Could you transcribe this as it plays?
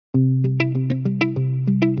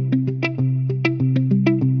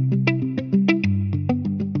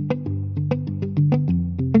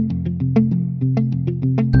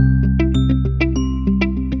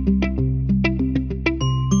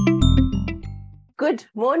Good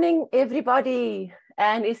morning, everybody,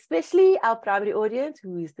 and especially our primary audience,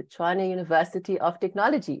 who is the Tshwane University of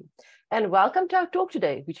Technology. And welcome to our talk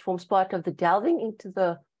today, which forms part of the Delving into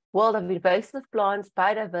the World of Invasive Plants,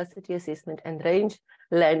 Biodiversity Assessment and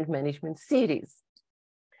Rangeland Management series.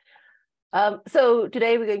 So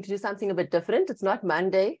today we're going to do something a bit different. It's not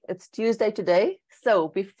Monday, it's Tuesday today. So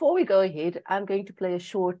before we go ahead, I'm going to play a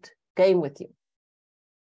short game with you.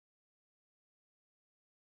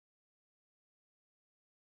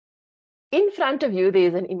 In front of you,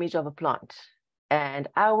 there's an image of a plant. And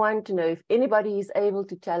I want to know if anybody is able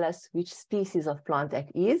to tell us which species of plant that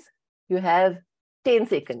is. You have 10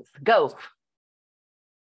 seconds. Go.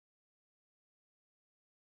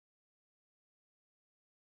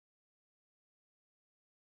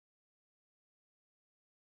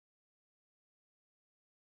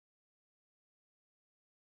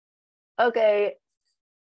 Okay.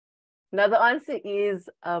 Now the answer is,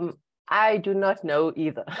 I do not know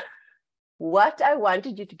either. What I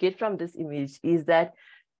wanted you to get from this image is that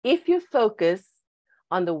if you focus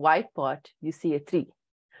on the white part, you see a tree.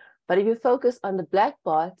 But if you focus on the black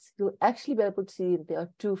parts, you'll actually be able to see there are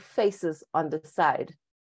two faces on the side.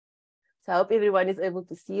 So I hope everyone is able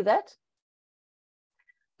to see that.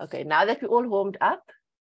 Okay, now that we're all warmed up,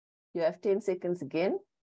 you have 10 seconds again.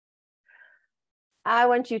 I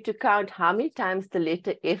want you to count how many times the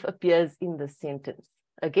letter F appears in the sentence.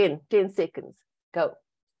 Again, 10 seconds. Go.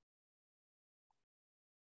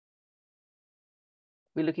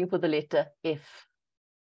 We're looking for the letter F.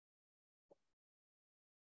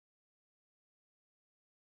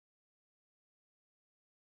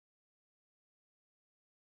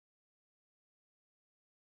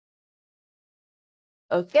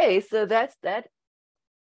 Okay, so that's that.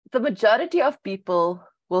 The majority of people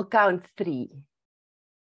will count 3,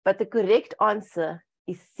 but the correct answer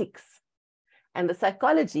is 6. And the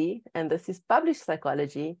psychology, and this is published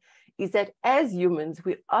psychology, is that as humans,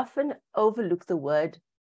 we often overlook the word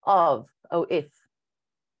of, OF.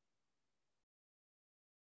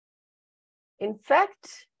 In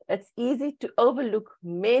fact, it's easy to overlook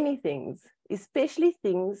many things, especially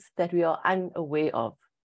things that we are unaware of.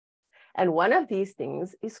 And one of these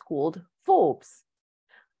things is called Forbs.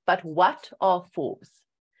 But what are Forbs?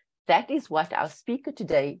 That is what our speaker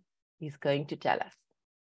today is going to tell us.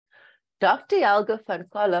 Dr. Helga van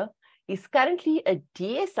Coller is currently a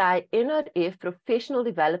DSI NRF Professional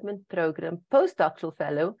Development Program postdoctoral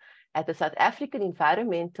fellow at the South African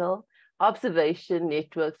Environmental Observation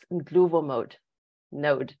Networks in Global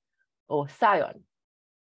Node, or SION.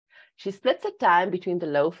 She splits her time between the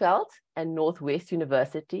Lowveld and Northwest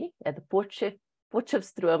University at the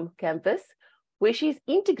Potchefstroom campus, where she is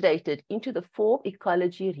integrated into the Forbs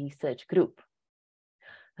Ecology Research Group.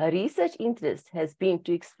 Her research interest has been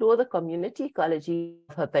to explore the community ecology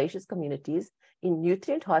of herbaceous communities in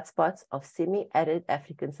nutrient hotspots of semi-arid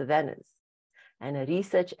African savannas. And her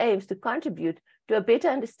research aims to contribute to a better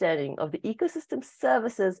understanding of the ecosystem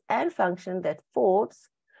services and function that Forbs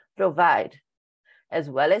provide, as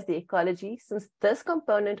well as the ecology, since this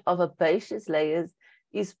component of herbaceous layers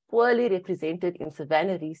is poorly represented in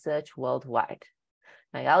savanna research worldwide.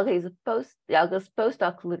 Now, Helga's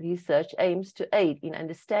postdoctoral research aims to aid in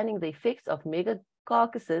understanding the effects of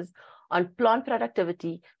megacarcasses on plant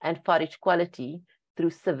productivity and forage quality through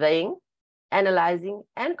surveying, analyzing,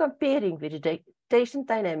 and comparing vegetation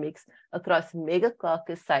dynamics across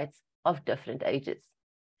megacarcass sites of different ages.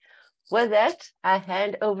 With that, I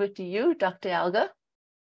hand over to you, Dr. Helga.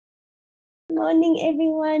 Good morning,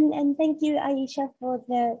 everyone, and thank you, Aisha, for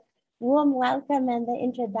the warm welcome and the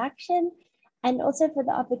introduction, and also for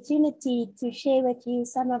the opportunity to share with you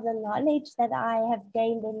some of the knowledge that I have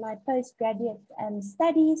gained in my postgraduate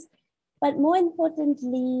studies, but more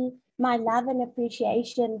importantly, my love and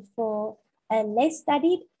appreciation for a less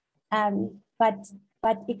studied, but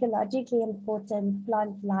ecologically important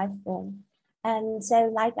plant life form. And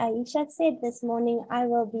so, like Aisha said this morning, I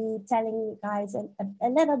will be telling you guys a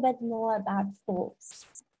little bit more about Forbs.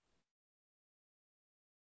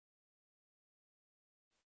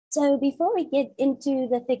 So before we get into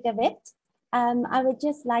the thick of it, I would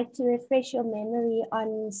just like to refresh your memory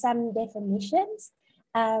on some definitions.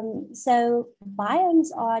 So biomes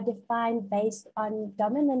are defined based on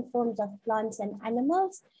dominant forms of plants and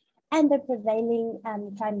animals and the prevailing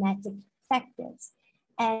climatic factors.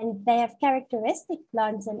 And they have characteristic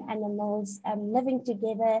plants and animals living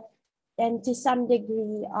together and to some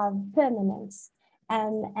degree of permanence.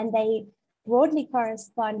 And they broadly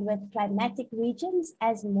correspond with climatic regions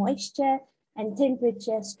as moisture and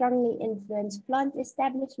temperature strongly influence plant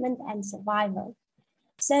establishment and survival.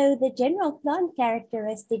 So the general plant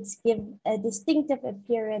characteristics give a distinctive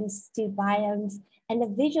appearance to biomes and a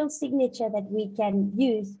visual signature that we can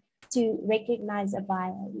use to recognize a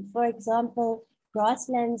biome. For example,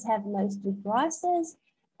 grasslands have mostly grasses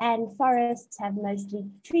and forests have mostly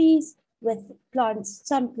trees with plants,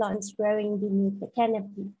 some plants growing beneath the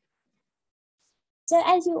canopy. So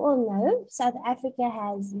as you all know, South Africa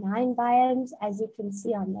has 9 biomes, as you can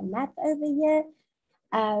see on the map over here.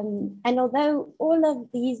 And although all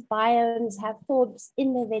of these biomes have forbs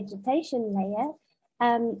in the vegetation layer,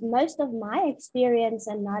 most of my experience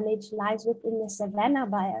and knowledge lies within the savanna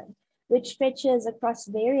biome, which stretches across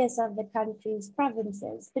various of the country's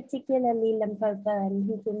provinces, particularly Limpopo and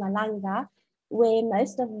Mpumalanga, where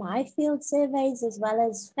most of my field surveys, as well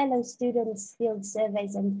as fellow students' field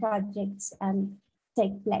surveys and projects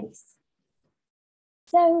take place.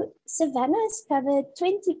 So savannas cover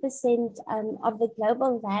 20% of the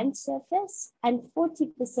global land surface and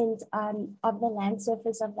 40% of the land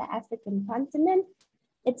surface of the African continent.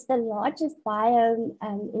 It's the largest biome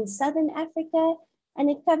in Southern Africa, and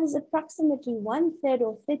it covers approximately 1/3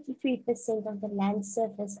 or 33% of the land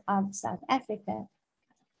surface of South Africa.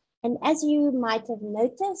 And as you might have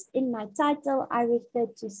noticed in my title, I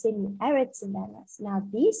referred to semi-arid savannas. Now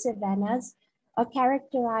these savannas are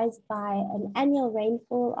characterized by an annual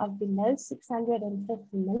rainfall of below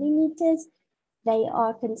 650 millimeters. They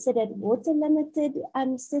are considered water limited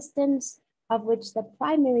systems, of which the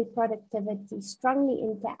primary productivity strongly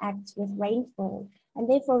interacts with rainfall. And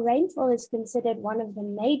therefore rainfall is considered one of the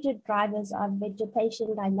major drivers of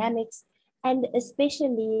vegetation dynamics, and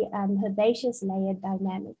especially herbaceous layer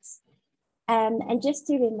dynamics. And just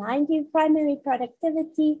to remind you, primary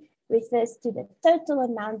productivity refers to the total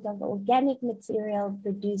amount of organic material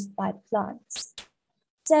produced by plants.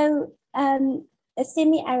 So a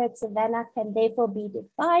semi-arid savanna can therefore be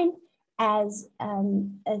defined as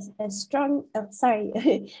a strongly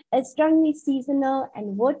seasonal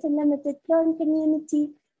and water-limited plant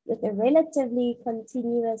community with a relatively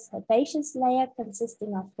continuous herbaceous layer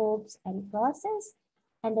consisting of forbs and grasses,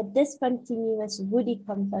 and a discontinuous woody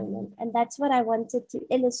component. And that's what I wanted to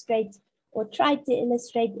illustrate, or try to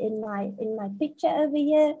illustrate in my picture over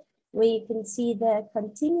here, where you can see the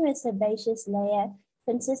continuous herbaceous layer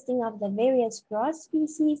consisting of the various grass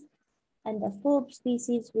species and the forb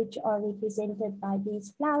species, which are represented by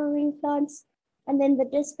these flowering plants, and then the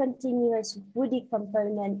discontinuous woody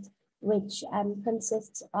component, which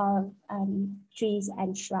consists of trees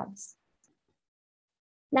and shrubs.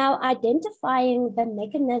 Now, identifying the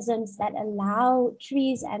mechanisms that allow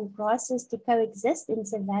trees and grasses to coexist in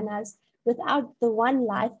savannas without the one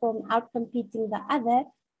life form outcompeting the other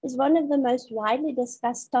is one of the most widely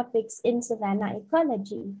discussed topics in savanna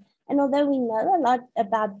ecology. And although we know a lot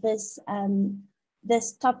about this,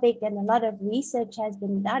 this topic and a lot of research has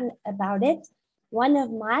been done about it, one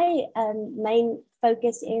of my main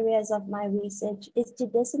focus areas of my research is to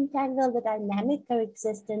disentangle the dynamic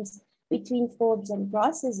coexistence between forbs and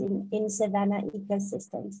grasses in savanna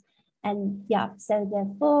ecosystems. And yeah, so the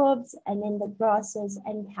forbs and then the grasses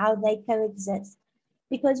and how they coexist.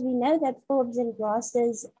 Because we know that forbs and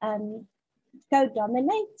grasses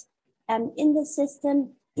co-dominate in the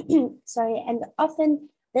system, sorry, and often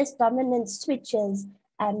this dominance switches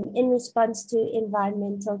in response to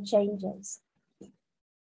environmental changes.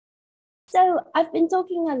 So I've been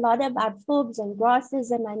talking a lot about forbs and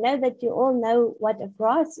grasses, and I know that you all know what a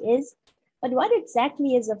grass is, but what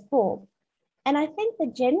exactly is a forb? And I think the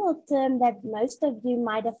general term that most of you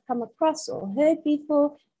might have come across or heard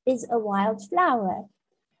before is a wildflower.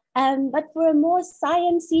 But for a more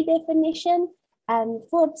sciencey definition,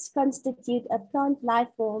 forbs constitute a plant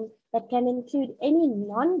life form that can include any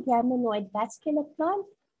non-graminoid vascular plant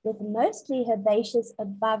with mostly herbaceous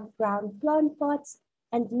above ground plant parts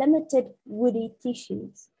and limited woody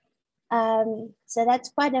tissues. So that's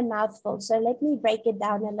quite a mouthful. So let me break it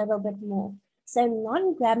down a little bit more. So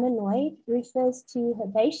non-graminoid refers to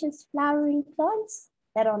herbaceous flowering plants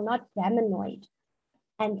that are not graminoid.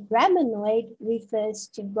 And graminoid refers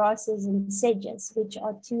to grasses and sedges, which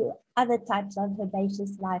are 2 other types of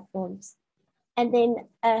herbaceous life forms. And then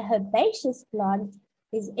a herbaceous plant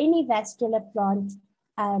is any vascular plant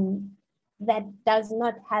that does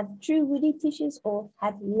not have true woody tissues or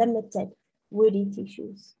have limited woody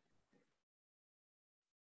tissues.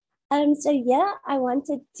 So yeah, I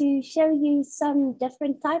wanted to show you some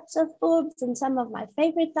different types of forbs and some of my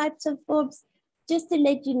favorite types of forbs, just to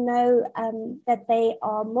let you know that they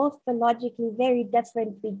are morphologically very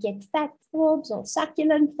different. We get fat forbs or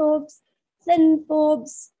succulent forbs, thin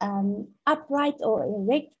forbs, upright or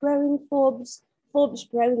erect growing forbs, forbs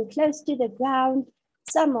growing close to the ground,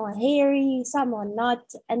 Some are hairy, some are not,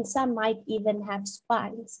 and some might even have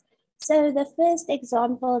spines. So the first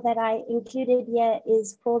example that I included here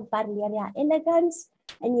is called Barleria elegans,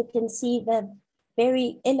 and you can see the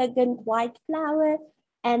very elegant white flower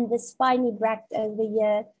and the spiny bract over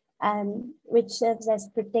here, which serves as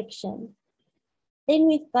protection. Then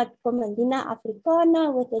we've got Commelina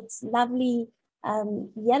africana with its lovely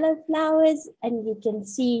yellow flowers, and you can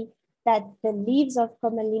see that the leaves of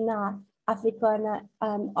Commelina africana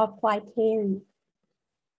are quite hairy.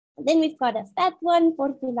 Then we've got a fat one,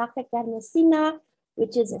 Portulaca carnosina,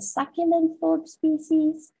 which is a succulent Forbs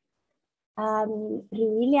species.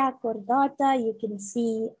 Ruelia cordata, you can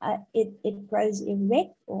see it grows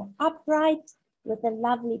erect or upright with a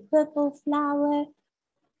lovely purple flower.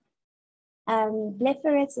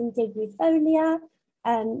 Blepharis integrifolia,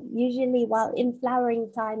 usually while in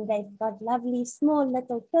flowering time, they've got lovely small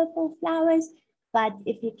little purple flowers, but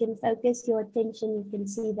if you can focus your attention, you can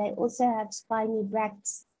see they also have spiny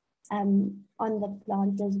bracts on the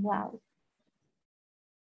plant as well.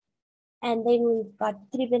 And then we've got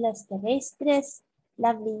Tribulus terrestris,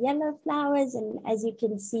 lovely yellow flowers, and as you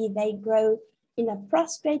can see, they grow in a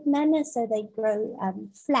prostrate manner, so they grow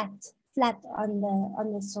flat on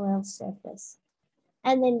the soil surface.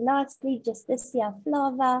 And then lastly, Justicia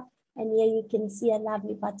flava, and here you can see a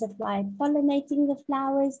lovely butterfly pollinating the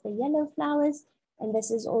flowers, the yellow flowers, and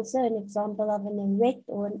this is also an example of an erect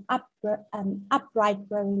or an upright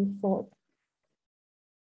growing form.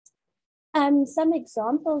 Some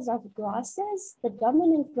examples of grasses. The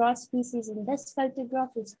dominant grass species in this photograph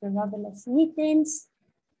is Ferrobolus nitens.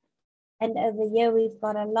 And over here, we've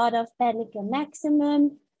got a lot of Panica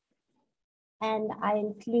maximum. And I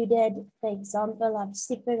included the example of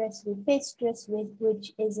Cyperus rupestris,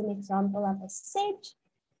 which is an example of a sedge.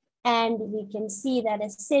 And we can see that a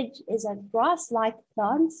sedge is a grass-like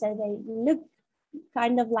plant. So they look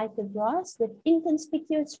kind of like a grass with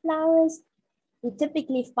inconspicuous flowers. We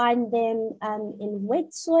typically find them in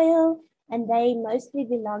wet soil, and they mostly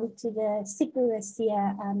belong to the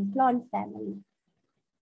Cyperaceae plant family.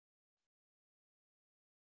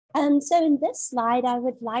 So in this slide, I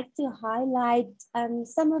would like to highlight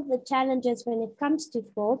some of the challenges when it comes to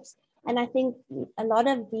Forbs. And I think a lot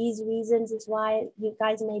of these reasons is why you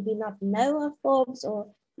guys maybe not know of Forbs or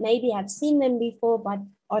maybe have seen them before, but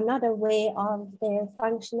are not aware of their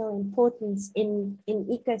functional importance in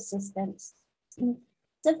ecosystems.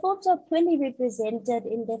 So Forbs are poorly represented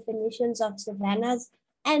in definitions of savannas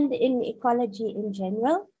and in ecology in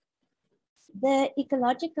general. The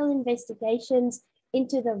ecological investigations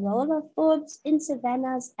into the role of Forbs in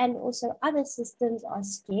savannas and also other systems are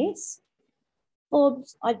scarce.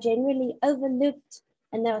 Forbs are generally overlooked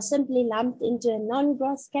and they are simply lumped into a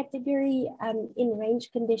non-grass category in range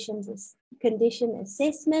condition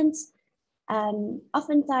assessments.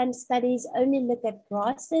 Oftentimes studies only look at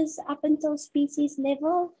grasses up until species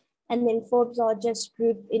level, and then Forbs are just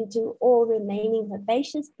grouped into all remaining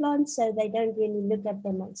herbaceous plants, so they don't really look at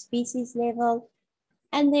them on species level.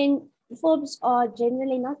 And then Forbs are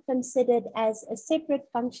generally not considered as a separate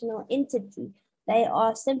functional entity. They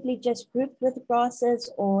are simply just grouped with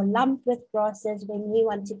grasses or lumped with grasses when we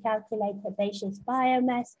want to calculate herbaceous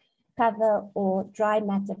biomass, cover, or dry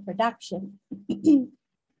matter production.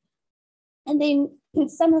 And then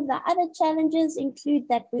some of the other challenges include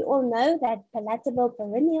that we all know that palatable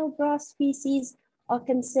perennial grass species are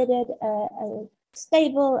considered a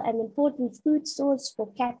stable and important food source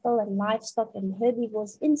for cattle and livestock and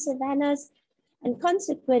herbivores in savannas. And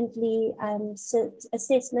consequently,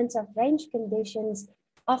 assessments of range conditions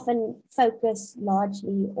often focus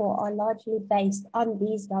largely or are largely based on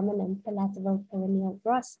these dominant palatable perennial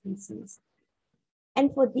grass species.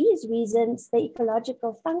 And for these reasons, the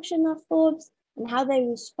ecological function of Forbs and how they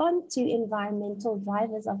respond to environmental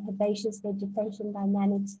drivers of herbaceous vegetation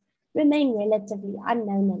dynamics remain relatively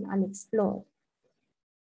unknown and unexplored.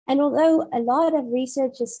 And although a lot of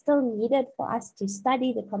research is still needed for us to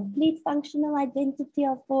study the complete functional identity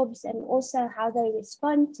of Forbs and also how they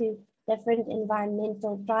respond to different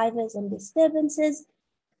environmental drivers and disturbances,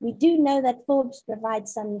 we do know that Forbs provide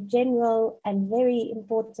some general and very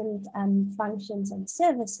important functions and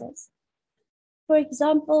services. For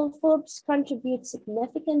example, Forbs contribute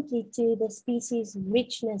significantly to the species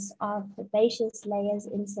richness of herbaceous layers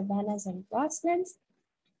in savannas and grasslands.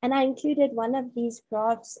 And I included one of these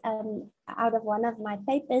graphs out of one of my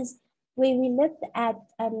papers where we looked at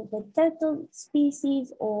the total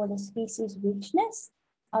species or the species richness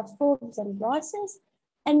of Forbs and grasses.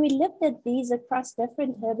 And we looked at these across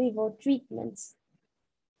different herbivore treatments.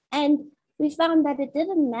 And we found that it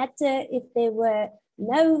didn't matter if there were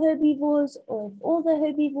no herbivores, or if all the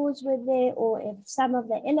herbivores were there, or if some of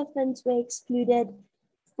the elephants were excluded.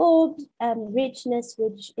 Forbs richness,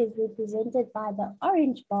 which is represented by the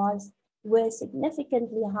orange bars, were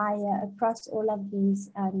significantly higher across all of these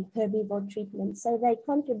herbivore treatments. So they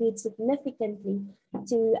contribute significantly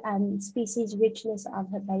to species richness of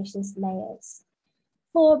herbaceous layers.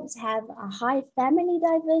 Forbs have a high family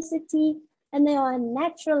diversity, and they are a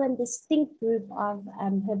natural and distinct group of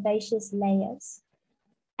herbaceous layers.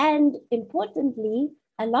 And importantly,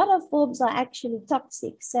 a lot of forbs are actually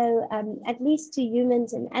toxic, so at least to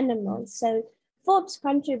humans and animals. So forbs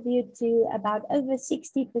contribute to about over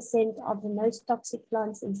 60% of the most toxic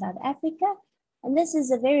plants in South Africa. And this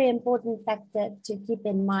is a very important factor to keep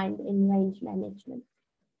in mind in range management.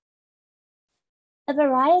 A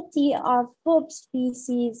variety of forb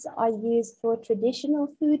species are used for traditional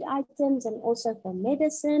food items and also for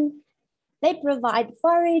medicine. They provide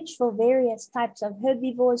forage for various types of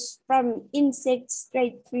herbivores, from insects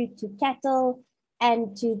straight through to cattle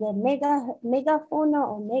and to the megafauna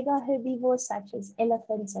or mega herbivores such as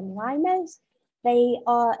elephants and rhinos. They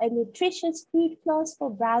are a nutritious food class for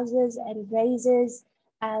browsers and grazers,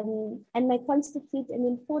 and may constitute an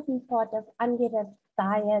important part of undisturbed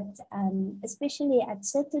diet, especially at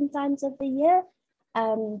certain times of the year,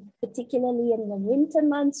 particularly in the winter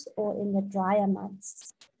months or in the drier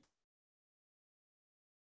months.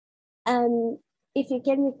 If you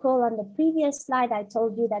can recall on the previous slide, I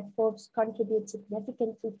told you that forbs contribute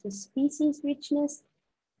significantly to species richness,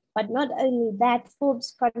 but not only that,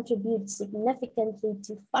 forbs contribute significantly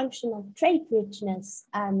to functional trait richness.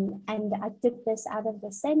 And I took this out of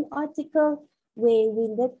the same article where we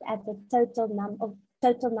looked at the total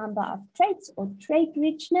number of traits or trait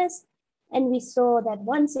richness. And we saw that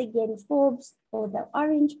once again, forbs, or the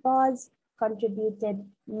orange bars, contributed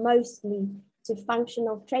mostly to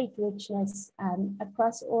functional trait richness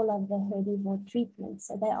across all of the herbivore treatments.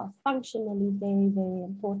 So they are functionally very, very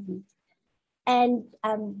important. And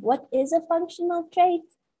what is a functional trait?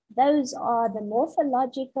 Those are the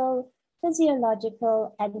morphological,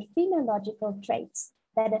 physiological, and phenological traits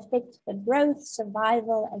that affect the growth,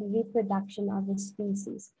 survival, and reproduction of the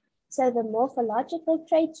species. So the morphological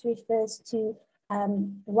traits refers to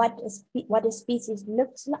what a species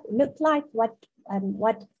look like,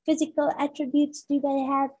 what physical attributes do they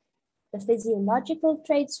have. The physiological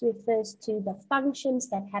traits refers to the functions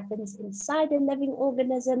that happens inside a living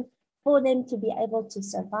organism for them to be able to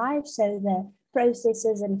survive, so the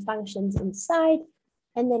processes and functions inside.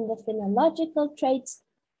 And then the phenological traits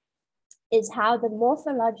is how the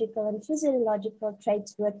morphological and physiological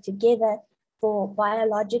traits work together for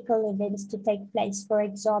biological events to take place. For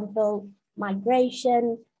example,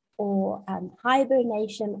 migration, or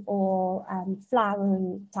hibernation, or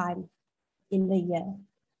flowering time in the year.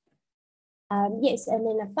 Yes, and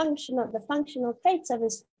then the functional traits of a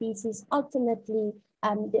species ultimately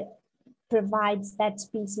provides that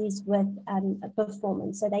species with a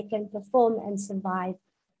performance, so they can perform and survive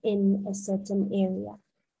in a certain area.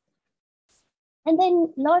 And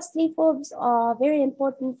then lastly, forbs are very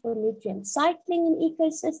important for nutrient cycling in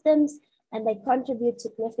ecosystems, and they contribute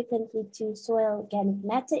significantly to soil organic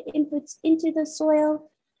matter inputs into the soil.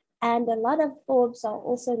 And a lot of forbs are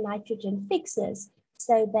also nitrogen fixers.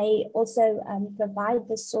 So they also provide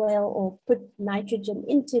the soil or put nitrogen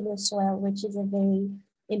into the soil, which is a very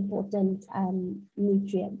important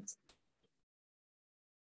nutrient.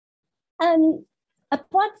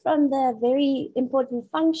 Apart from the very important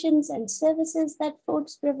functions and services that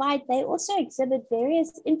forbs provide, they also exhibit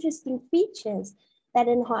various interesting features that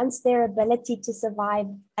enhance their ability to survive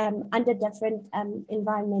under different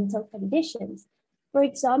environmental conditions. For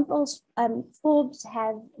example, forbs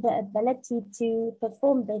have the ability to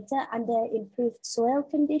perform better under improved soil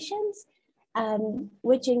conditions,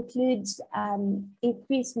 which includes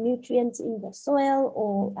increased nutrients in the soil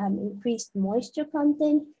or increased moisture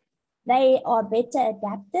content. They are better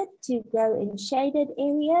adapted to grow in shaded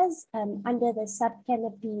areas under the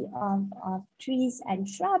subcanopy of trees and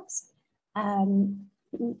shrubs.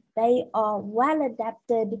 They are well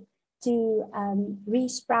adapted to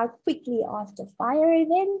resprout quickly after fire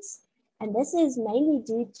events. And this is mainly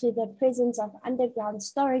due to the presence of underground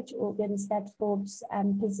storage organs that forbs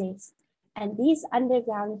possess. And these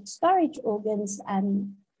underground storage organs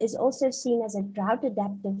is also seen as a drought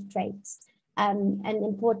adaptive trait and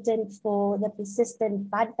important for the persistent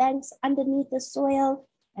bud banks underneath the soil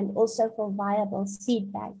and also for viable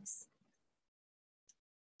seed banks.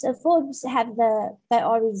 So forbs they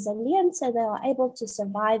are resilient, so they are able to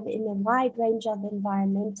survive in a wide range of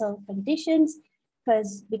environmental conditions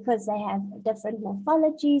because they have different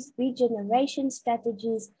morphologies, regeneration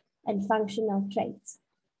strategies, and functional traits.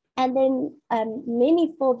 And then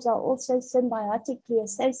many forbs are also symbiotically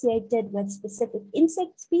associated with specific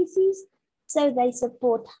insect species, so they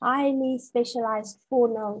support highly specialized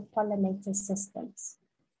faunal pollinator systems.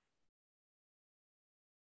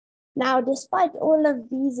 Now, despite all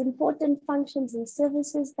of these important functions and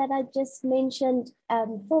services that I just mentioned,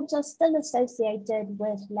 forbs are still associated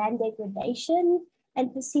with land degradation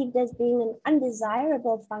and perceived as being an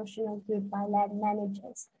undesirable functional group by land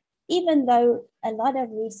managers, even though a lot of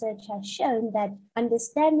research has shown that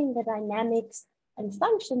understanding the dynamics and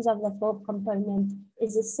functions of the forb component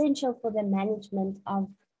is essential for the management of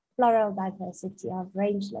floral diversity of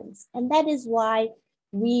rangelands. And that is why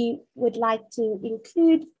we would like to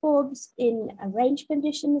include forbs in range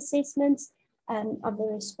condition assessments of the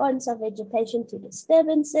response of vegetation to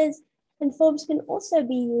disturbances. And forbs can also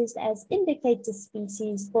be used as indicator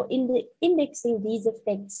species for indexing these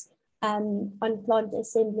effects on plant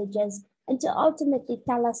assemblages and to ultimately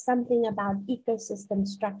tell us something about ecosystem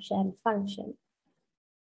structure and function.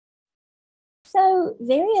 So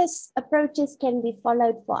various approaches can be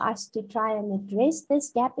followed for us to try and address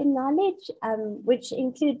this gap in knowledge, which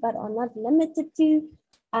include but are not limited to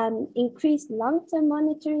increased long-term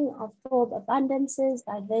monitoring of forb abundances,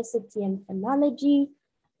 diversity, and phenology.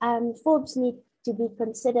 Forbs need to be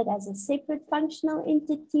considered as a separate functional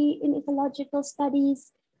entity in ecological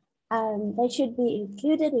studies. They should be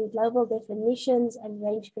included in global definitions and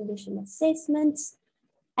range condition assessments.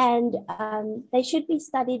 And they should be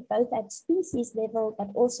studied both at species level, but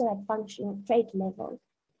also at functional trait level.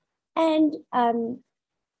 And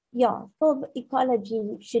yeah, forb ecology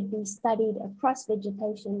should be studied across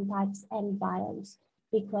vegetation types and biomes,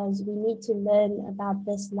 because we need to learn about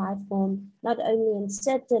this life form, not only in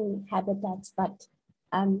certain habitats, but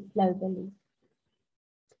globally.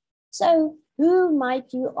 So who,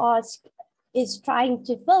 might you ask, is trying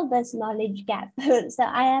to fill this knowledge gap? So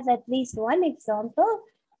I have at least one example,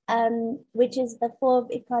 which is the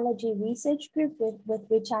Forb Ecology Research Group with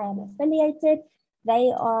which I am affiliated.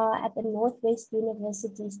 They are at the Northwest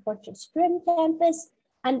University's Potchefstroom campus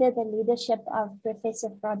under the leadership of Professor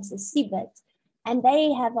Francis Siebert. And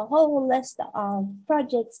they have a whole list of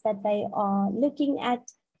projects that they are looking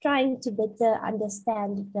at, trying to better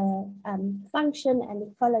understand the function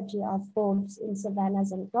and ecology of forbs in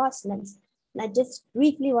savannas and grasslands. And I just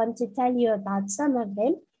briefly want to tell you about some of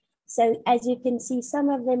them. So as you can see, some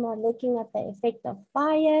of them are looking at the effect of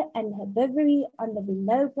fire and herbivory on the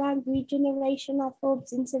below ground regeneration of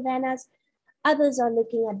forbs in savannas. Others are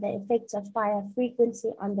looking at the effects of fire frequency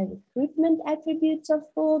on the recruitment attributes of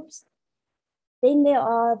forbs. Then there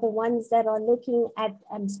are the ones that are looking at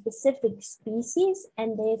specific species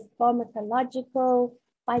and their pharmacological,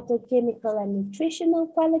 phytochemical, and nutritional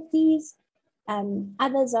qualities.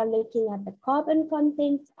 Others are looking at the carbon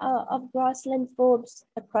content of grassland forbs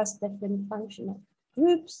across different functional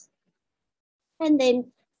groups. And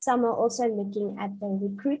then some are also looking at the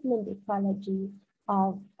recruitment ecology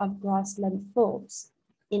of grassland forbs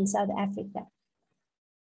in South Africa.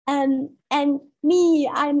 And me,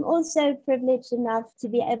 I'm also privileged enough to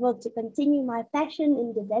be able to continue my passion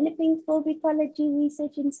in developing forb ecology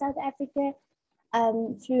research in South Africa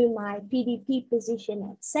through my PDP position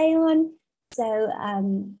at SAON. So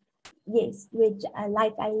yes, which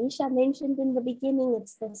like Aisha mentioned in the beginning,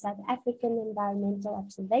 it's the South African Environmental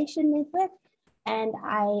Observation Network. And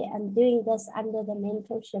I am doing this under the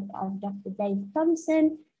mentorship of Dr. Dave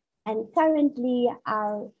Thompson. And currently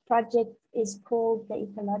our project is called the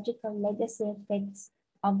Ecological Legacy Effects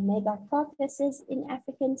of Megacarcasses in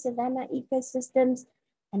African Savanna Ecosystems.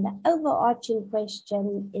 And the overarching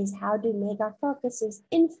question is, how do megacarcasses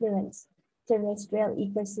influence terrestrial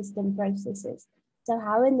ecosystem processes? So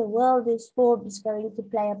how in the world is forbs going to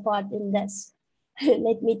play a part in this?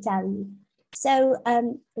 Let me tell you. So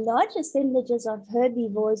large assemblages of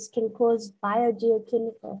herbivores can cause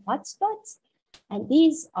biogeochemical hotspots, and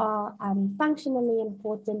these are functionally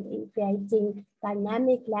important in creating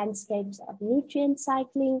dynamic landscapes of nutrient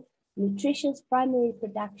cycling, nutritious primary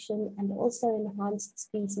production, and also enhanced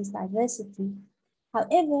species diversity.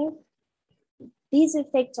 However, these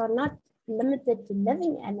effects are not limited to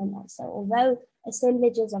living animals. So although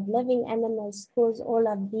assemblages of living animals cause all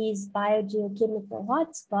of these biogeochemical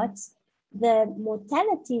hotspots, the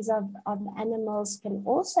mortalities of animals can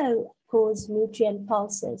also cause nutrient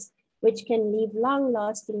pulses, which can leave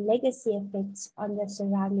long-lasting legacy effects on the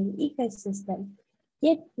surrounding ecosystem.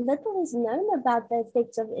 Yet little is known about the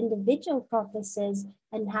effects of individual carcasses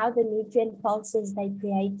and how the nutrient pulses they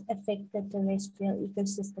create affect the terrestrial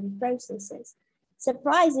ecosystem processes.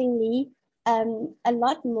 Surprisingly, a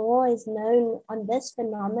lot more is known on this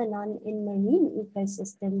phenomenon in marine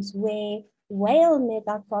ecosystems, where whale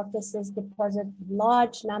megacarcasses deposit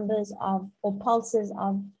large numbers of, or pulses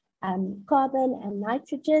of carbon and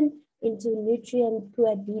nitrogen into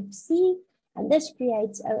nutrient-poor deep sea, and this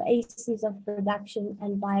creates oases of production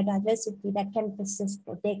and biodiversity that can persist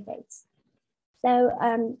for decades. So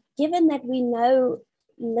given that we know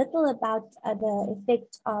little about the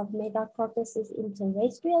effect of megacarcasses in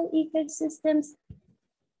terrestrial ecosystems,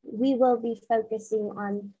 we will be focusing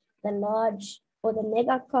on the large or the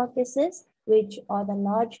megacarcasses, which are the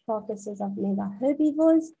large carcasses of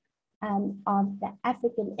megaherbivores, of the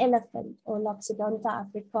African elephant or Loxodonta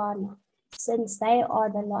africana, since they are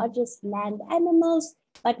the largest land animals,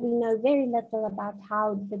 but we know very little about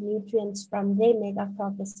how the nutrients from their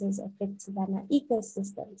megacarcasses affect savanna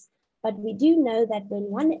ecosystems. But we do know that when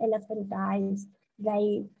one elephant dies,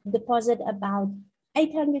 they deposit about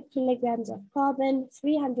 800 kilograms of carbon,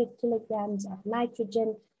 300 kilograms of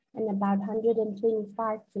nitrogen, and about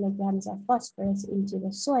 125 kilograms of phosphorus into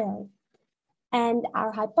the soil. And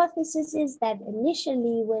our hypothesis is that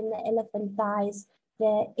initially when the elephant dies,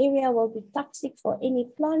 the area will be toxic for any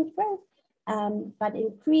plant growth, but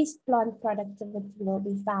increased plant productivity will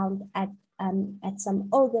be found at some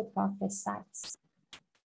older carcass sites.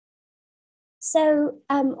 So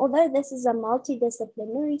although this is a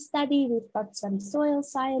multidisciplinary study, we've got some soil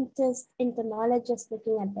scientists, entomologists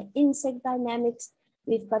looking at the insect dynamics.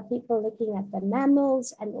 We've got people looking at the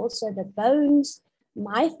mammals and also the bones.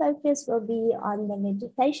 My focus will be on the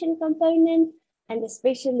vegetation component and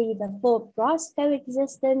especially the forb grass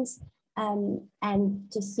coexistence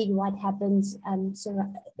and to see what happens in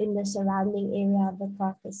the surrounding area of the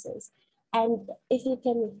carcasses. And if you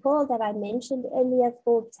can recall that I mentioned earlier,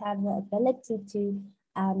 forbs have the ability to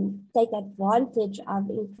take advantage of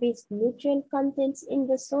increased nutrient contents in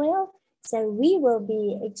the soil. So we will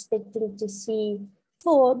be expecting to see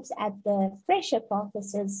forbs at the fresher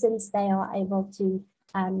carcasses since they are able to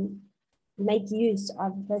make use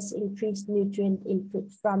of this increased nutrient input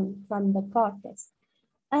from the carcass.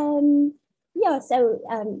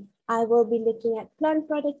 I will be looking at plant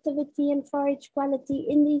productivity and forage quality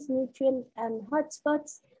in these nutrient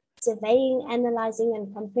hotspots, surveying, analyzing,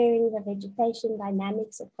 and comparing the vegetation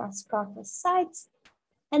dynamics across carcass sites.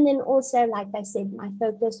 And then also, like I said, my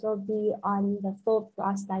focus will be on the forb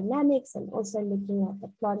grass dynamics and also looking at the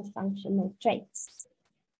plant functional traits.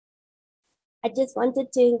 I just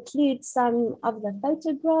wanted to include some of the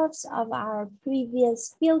photographs of our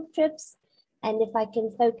previous field trips. And if I can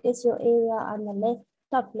focus your area on the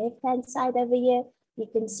top left-hand side over here, you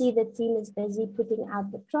can see the team is busy putting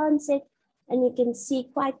out the transect, and you can see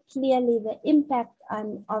quite clearly the impact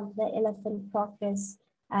of the elephant carcass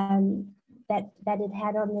that it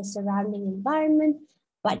had on the surrounding environment.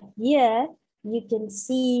 But here you can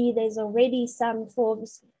see there's already some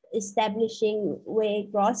forbs establishing where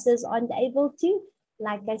grasses aren't able to.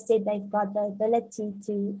 Like I said, they've got the ability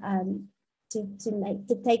to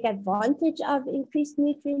take advantage of increased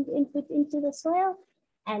nutrient input into the soil.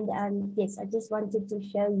 And yes, I just wanted to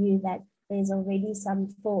show you that there's already some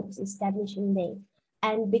forbs establishing there.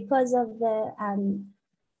 And because of the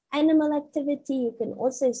animal activity, you can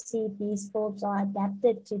also see these forbs are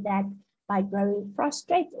adapted to that by growing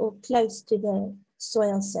prostrate or close to the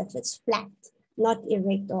soil surface, flat, not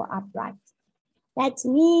erect or upright. That's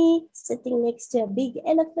me sitting next to a big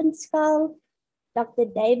elephant skull. Dr.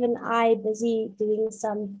 Dave and I busy doing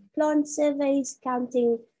some plant surveys,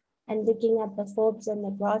 counting and looking at the forbs and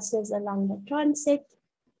the grasses along the transect.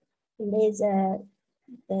 And there's a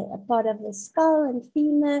part of the skull and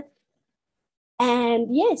femur.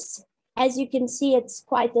 And yes, as you can see, it's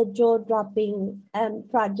quite a jaw-dropping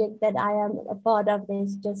project that I am a part of.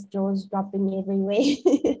 There's just jaws dropping everywhere.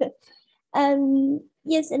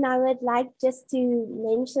 Yes, and I would like just to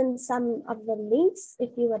mention some of the links if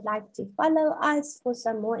you would like to follow us for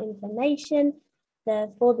some more information.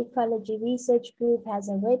 The Forb Ecology Research Group has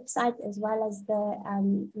a website as well as the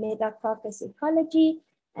Megacarcass Ecology.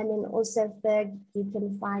 And then also Ferg you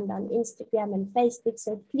can find on Instagram and Facebook.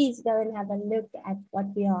 So please go and have a look at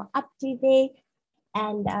what we are up to there.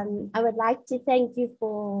 And I would like to thank you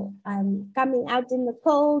for coming out in the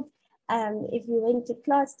cold. If you went to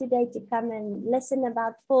class today to come and listen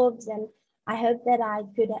about forbs, and I hope that I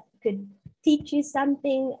could teach you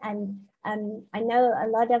something. And I know a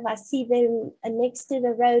lot of us see them next to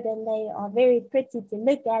the road and they are very pretty to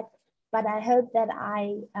look at, but I hope that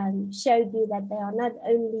I showed you that they are not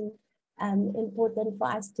only important for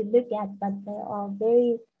us to look at, but they are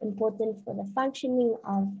very important for the functioning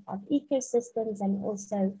of ecosystems and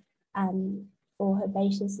also for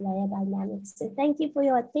herbaceous layer dynamics. So thank you for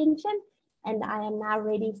your attention, and I am now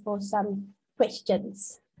ready for some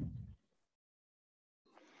questions.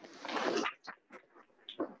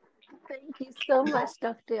 you so much,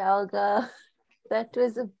 Dr. Helga. That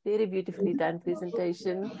was a very beautifully done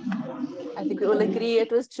presentation. I think we all agree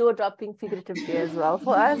it was jaw-dropping figuratively as well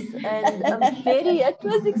for us, and it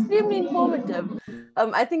was extremely informative.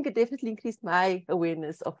 I think it definitely increased my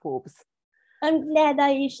awareness of Forbs. I'm glad,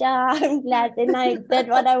 Aisha. I'm glad, and I did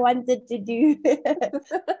what I wanted to do.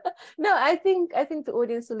 No, I think the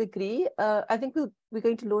audience will agree. I think we're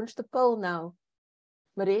going to launch the poll now,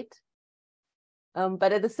 Mariette.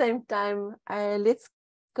 But at the same time, let's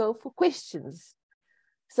go for questions.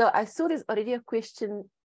 So I saw there's already a question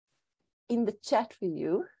in the chat for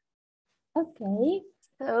you. Okay.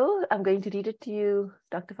 So I'm going to read it to you,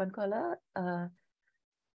 Dr. van Coller.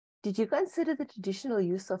 Did you consider the traditional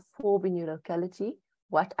use of Forb in your locality?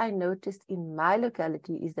 What I noticed in my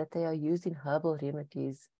locality is that they are used in herbal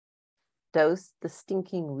remedies. Dose, the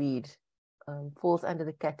stinking weed, falls under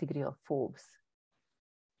the category of Forbs.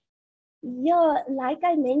 Yeah, like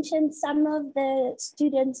I mentioned, some of the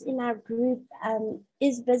students in our group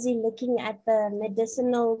is busy looking at the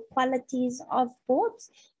medicinal qualities of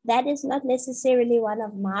Forbs. That is not necessarily one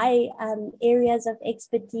of my areas of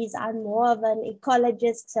expertise. I'm more of an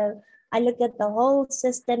ecologist, so I look at the whole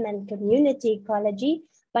system and community ecology.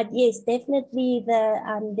 But yes, definitely there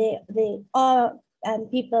are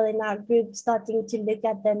people in our group starting to look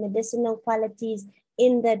at the medicinal qualities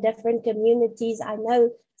in the different communities. I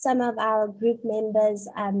know some of our group members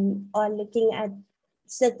are looking at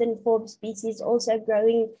certain Forb species also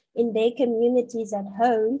growing in their communities at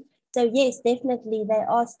home. So yes, definitely they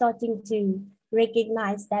are starting to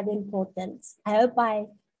recognize that importance. I hope I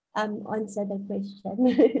answered the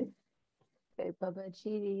question. Okay,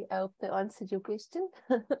 Babaji, I hope they answered your question.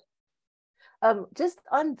 Just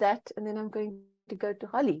on that, and then I'm going to go to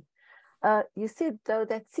Holly. You said, though,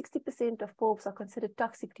 that 60% of Forbs are considered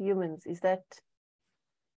toxic to humans. Is that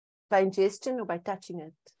by ingestion or by touching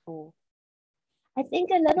it? Or I think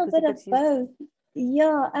a little bit of both.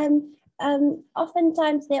 Yeah,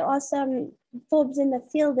 oftentimes there are some Forbs in the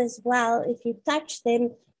field as well. If you touch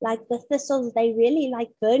them, like the thistles, they really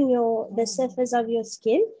like burn the surface of your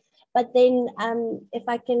skin. But then if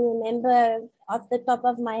I can remember off the top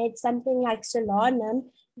of my head, something like solanum,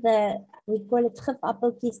 we call it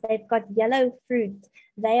gifappeltjies, they've got yellow fruit.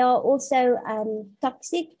 They are also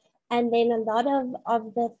toxic. And then a lot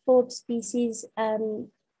of the Forb species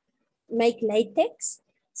make latex.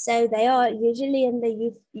 So they are usually in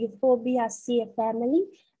the Euphorbiaceae family.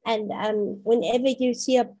 And whenever you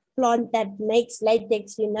see a plant that makes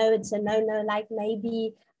latex, you know it's a no-no, like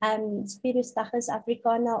maybe Spirostachys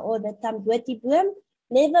africana or the Tambotiboom.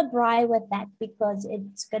 Never braai with that because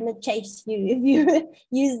it's going to chase you if you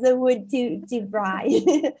use the wood to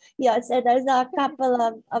braai. Yeah, so those are a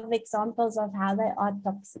couple of examples of how they are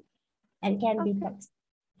toxic and can be toxic.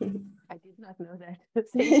 I did not know that.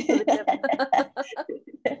 Thanks for the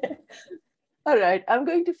tip. All right, I'm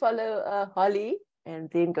going to follow Holly and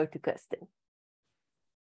then go to Kirsten.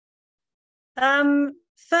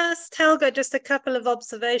 First, Helga, just a couple of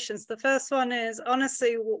observations. The first one is,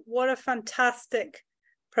 honestly, what a fantastic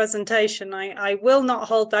presentation. I will not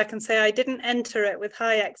hold back and say I didn't enter it with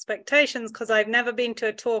high expectations because I've never been to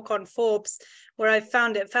a talk on Forbs where I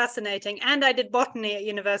found it fascinating, and I did botany at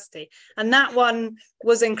university, and that one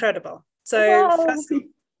was incredible. So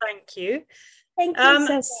thank you. Thank you so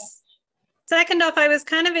much. Second off, I was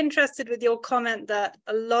kind of interested with your comment that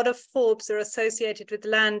a lot of Forbs are associated with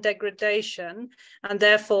land degradation and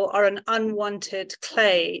therefore are an unwanted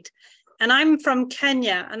clade. And I'm from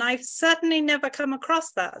Kenya, and I've certainly never come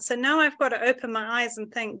across that. So now I've got to open my eyes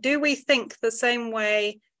and think, do we think the same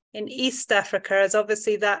way in East Africa, as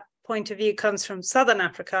obviously that point of view comes from Southern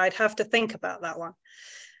Africa? I'd have to think about that one.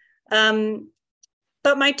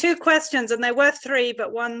 But my two questions, and there were three,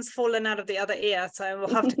 but one's fallen out of the other ear, so we'll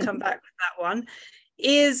have to come back with that one,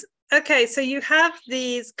 is, okay, so you have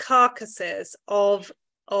these carcasses of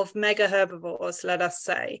mega herbivores, let us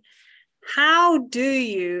say. How do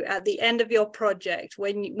you, at the end of your project,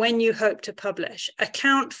 when you hope to publish,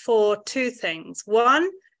 account for two things? One,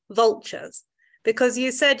 vultures, because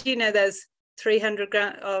you said, you know, there's 300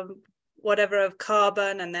 grams of whatever of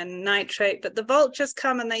carbon and then nitrate, but the vultures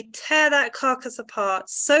come and they tear that carcass apart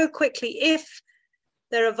so quickly if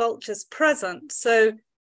there are vultures present. So,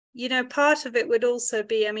 you know, part of it would also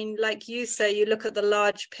be, I mean, like you say, you look at the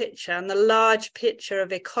large picture, and the large picture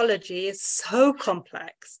of ecology is so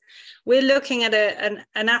complex. We're looking at an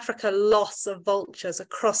Africa loss of vultures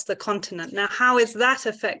across the continent. Now, how is that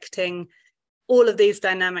affecting all of these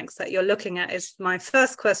dynamics that you're looking at is my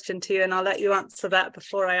first question to you, and I'll let you answer that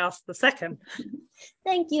before I ask the second.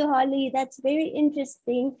 Thank you, Holly. That's very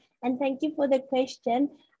interesting. And thank you for the question.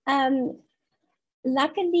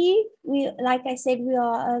 Luckily, like I said, we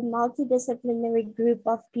are a multidisciplinary group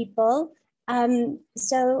of people.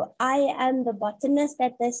 So I am the botanist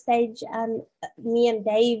at this stage. Me and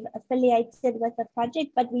Dave affiliated with the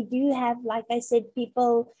project, but we do have, like I said,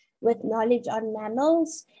 people with knowledge on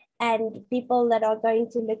mammals and people that are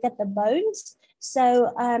going to look at the bones.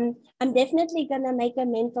 So I'm definitely going to make a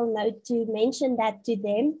mental note to mention that to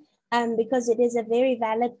them. Because it is a very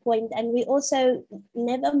valid point. And we also,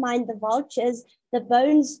 never mind the vultures, the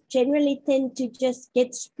bones generally tend to just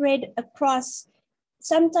get spread across.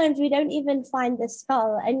 Sometimes we don't even find the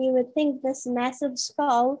skull, and you would think this massive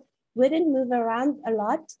skull wouldn't move around a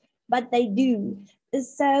lot, but they do.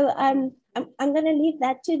 So I'm going to leave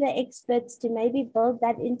that to the experts to maybe build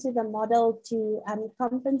that into the model to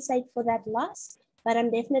compensate for that loss. But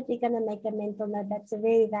I'm definitely going to make a mental note. That's a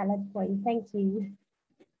very valid point. Thank you.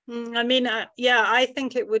 I mean, yeah, I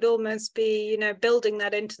think it would almost be, you know, building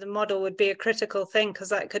that into the model would be a critical thing, because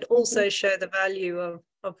that could also show the value of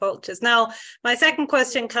vultures. Now, my second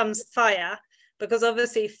question comes fire, because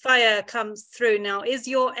obviously fire comes through. Now, is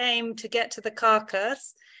your aim to get to the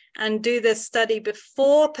carcass and do this study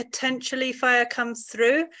before potentially fire comes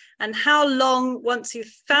through? And how long, once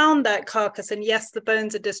you've found that carcass, and yes, the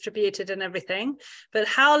bones are distributed and everything, but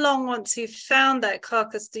how long once you've found that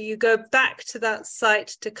carcass do you go back to that site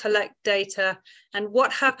to collect data? And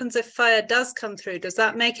what happens if fire does come through? Does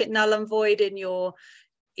that make it null and void in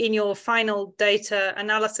your final data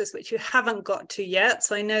analysis, which you haven't got to yet?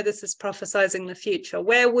 So I know this is prophesizing the future.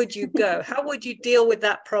 Where would you go? How would you deal with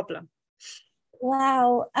that problem?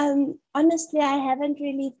 Wow. Honestly, I haven't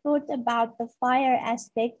really thought about the fire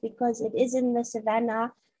aspect because it is in the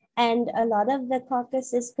savanna, and a lot of the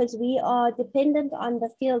carcasses, because we are dependent on the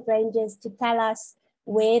field rangers to tell us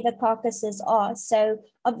where the carcasses are. So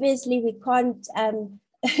obviously we can't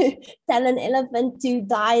tell an elephant to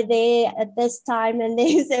die there at this time and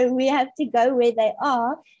there. So we have to go where they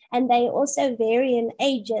are, and they also vary in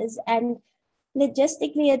ages. And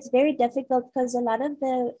logistically, it's very difficult because a lot of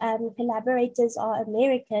the collaborators are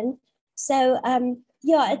American. So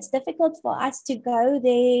yeah, it's difficult for us to go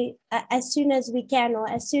there as soon as we can, or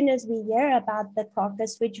as soon as we hear about the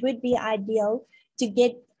carcass, which would be ideal to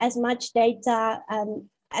get as much data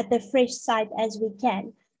at the fresh site as we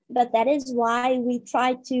can. But that is why we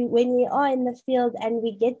try to, when we are in the field and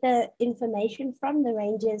we get the information from the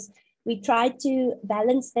rangers, we try to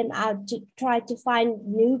balance them out to try to find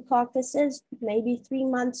new carcasses, maybe 3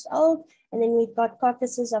 months old. And then we've got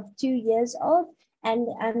carcasses of 2 years old. And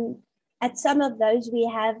at some of those, we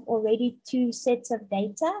have already 2 sets of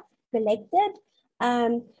data collected.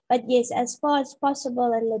 But yes, as far as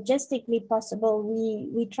possible and logistically possible,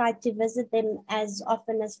 we try to visit them as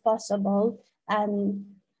often as possible.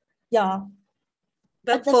 Yeah.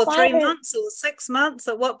 But for 3 months or 6 months,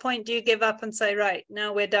 at what point do you give up and say, right,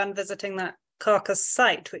 now we're done visiting that carcass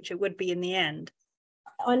site, which it would be in the end?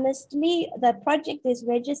 Honestly, the project is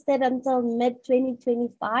registered until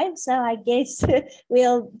mid-2025. So I guess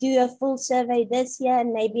we'll do a full survey this year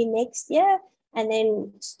and maybe next year, and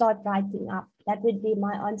then start writing up. That would be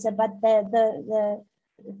my answer. But the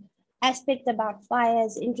aspect about fire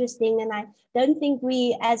is interesting, and I don't think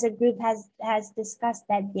we as a group has discussed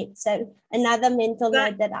that yet. So another mental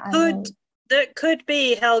note that I will. That could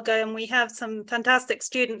be, Helga, and we have some fantastic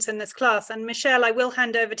students in this class. And Michelle, I will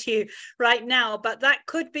hand over to you right now, but that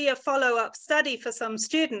could be a follow-up study for some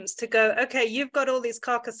students to go, okay, you've got all these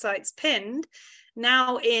carcass sites pinned.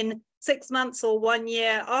 Now in 6 months or 1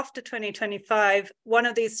 year after 2025, one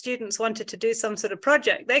of these students wanted to do some sort of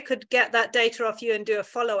project. They could get that data off you and do a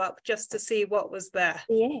follow-up just to see what was there.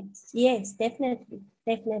 Yes, definitely.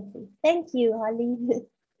 Thank you, Holly.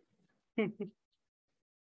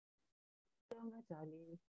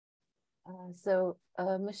 So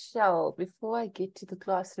Michelle, before I get to the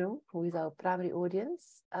classroom, who is our primary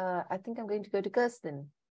audience, I think I'm going to go to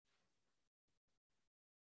Kirsten.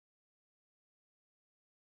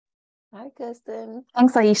 Hi, Kirsten.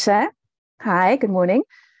 Thanks, Aisha. Hi, good morning.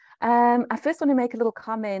 I first want to make a little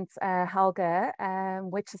comment, Helga,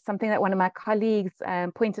 which is something that one of my colleagues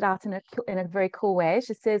pointed out in a very cool way.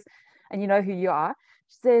 She says, and you know who you are.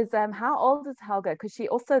 She says, how old is Helga? Because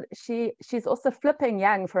she's also flipping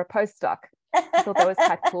young for a postdoc. I thought that was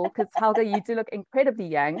quite cool because Helga, you do look incredibly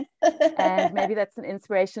young, and maybe that's an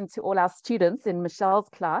inspiration to all our students in Michelle's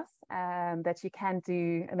class, that you can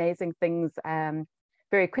do amazing things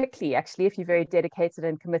very quickly, actually, if you're very dedicated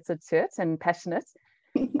and committed to it and passionate.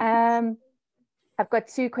 I've got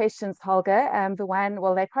 2 questions, Helga. The one,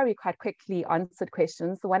 well, they're probably quite quickly answered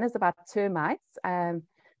questions. The one is about termites,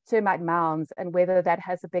 termite mounds, and whether that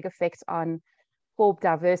has a big effect on forb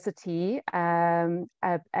diversity,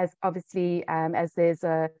 as obviously as there's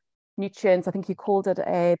a nutrients, I think you called it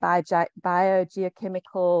a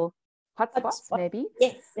biogeochemical hotspot, maybe.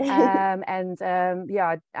 Yes.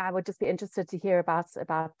 Yeah, I would just be interested to hear about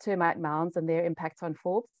termite mounds and their impact on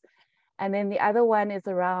forbs. And then the other one is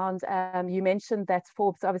around, you mentioned that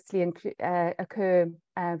forbs obviously occur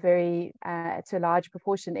to a large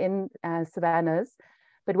proportion in savannas,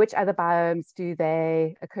 but which other biomes do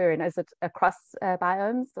they occur in? Is it across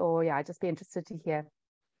biomes, or yeah, I'd just be interested to hear.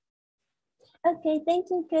 Okay,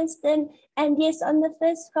 thank you, Kirsten. And yes, on the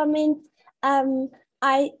first comment,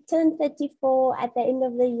 I turned 34 at the end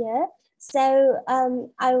of the year. So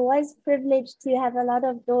I was privileged to have a lot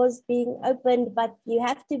of doors being opened, but you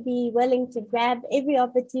have to be willing to grab every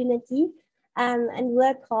opportunity and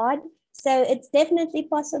work hard. So it's definitely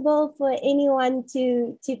possible for anyone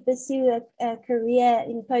to pursue a career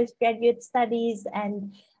in postgraduate studies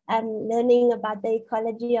and learning about the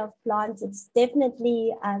ecology of plants. It's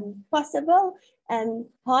definitely possible.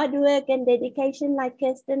 Hard work and dedication, like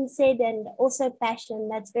Kirsten said, and also passion.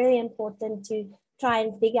 That's very important to try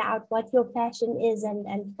and figure out what your passion is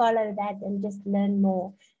and follow that and just learn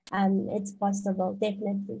more. It's possible,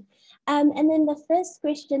 definitely. And then the first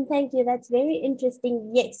question, thank you, that's very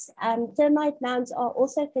interesting. Yes, termite mounds are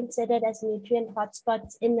also considered as nutrient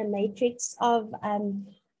hotspots in the matrix of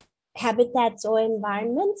habitats or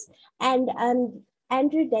environments. And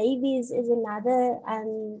Andrew Davies is another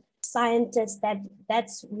scientist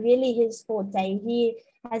that's really his forte. He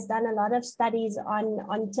has done a lot of studies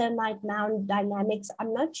on termite mound dynamics.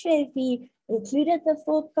 I'm not sure if he included the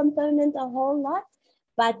forb component a whole lot,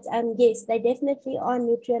 but yes, they definitely are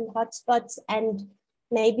nutrient hotspots. And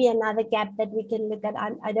maybe another gap that we can look at.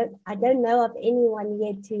 I don't know of anyone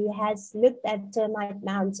yet who has looked at termite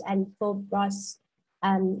mounds and forb grass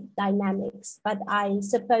dynamics, but I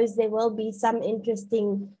suppose there will be some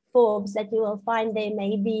interesting forbs that you will find there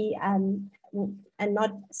maybe and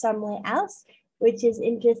not somewhere else, which is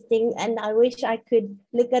interesting. And I wish I could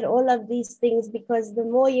look at all of these things, because the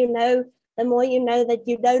more you know that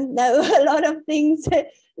you don't know a lot of things.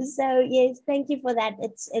 So yes, thank you for that.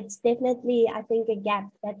 It's definitely, I think, a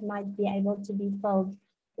gap that might be able to be filled,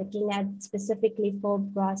 looking at specifically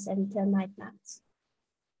forb grass and termite mounds.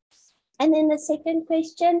 And then the second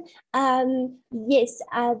question, yes,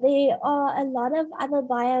 there are a lot of other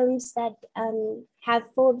biomes that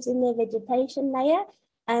have forbs in their vegetation layer.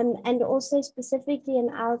 And also specifically in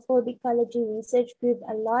our forb ecology research group,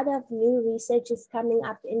 a lot of new research is coming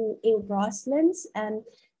up in grasslands,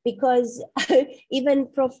 because even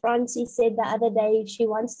Prof. Francie said the other day, she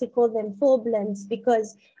wants to call them forblands,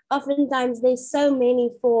 because oftentimes there's so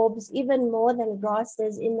many forbs, even more than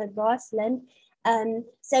grasses in the grassland.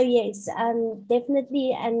 So yes,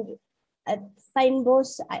 definitely. And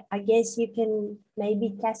fynbos, I guess you can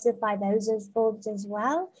maybe classify those as forbs as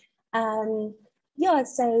well. Yeah,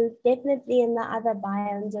 so definitely in the other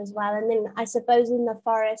biomes as well. And then I suppose in the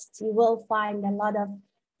forests, you will find a lot of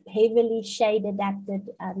heavily shade adapted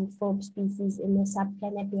forb species in the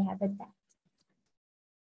subcanopy habitat.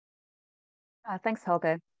 Thanks,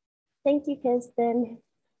 Helga. Thank you, Kirsten.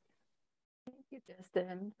 Thank you,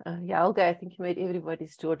 Kirsten. Yeah, Helga, I think you made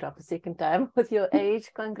everybody's jaw drop a second time with your age.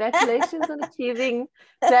 Congratulations on achieving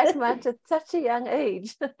that much at such a young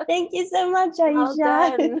age. Thank you so much, Aisha. Well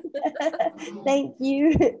done. Thank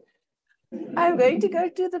you. I'm going to go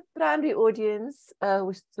to the primary audience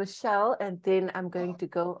with Michelle, and then I'm going to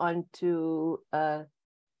go on to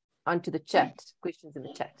onto the chat, questions in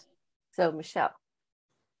the chat. So Michelle.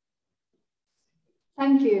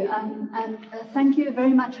 Thank you, and thank you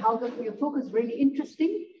very much, Helga, for your talk. It's really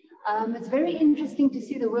interesting. It's very interesting to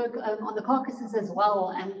see the work on the carcasses as well.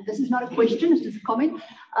 And this is not a question, it's just a comment.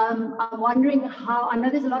 I'm wondering how, I know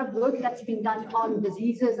there's a lot of work that's been done on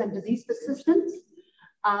diseases and disease persistence.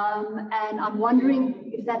 And I'm wondering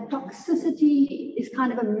if that toxicity is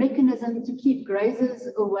kind of a mechanism to keep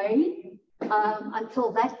grazers away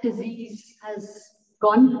until that disease has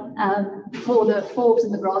gone for the forbs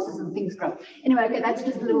and the grasses and things grow. Anyway, okay, that's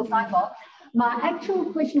just a little sidebar. My actual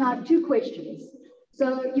question, I have two questions.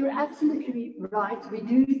 So you're absolutely right. We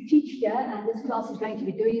do teach here, and this class is going to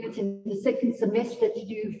be doing it in the second semester, to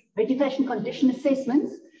do vegetation condition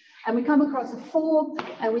assessments. And we come across a forb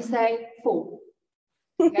and we say forb.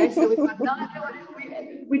 Okay, so we've got no idea what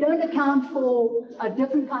we don't account for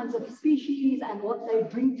different kinds of species and what they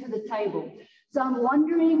bring to the table. So I'm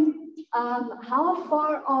wondering, how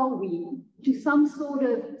far are we to some sort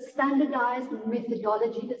of standardized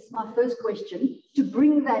methodology? That's my first question, to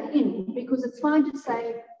bring that in, because it's fine to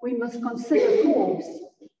say we must consider forbs,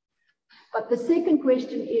 But the second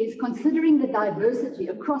question is, considering the diversity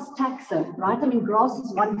across taxa, right? I mean, grass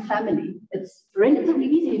is one family. It's relatively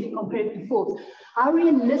easy if you compare it to Forbs. How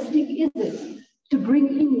realistic is it to bring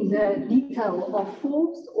in the detail of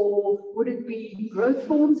Forbs, or would it be growth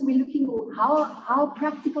forms we're looking, or how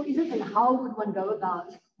practical is it, and how would one go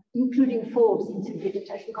about including Forbs into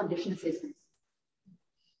vegetation condition assessments?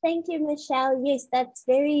 Thank you, Michelle. Yes, that's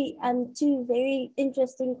very two very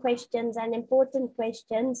interesting questions and important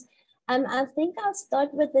questions. I think I'll start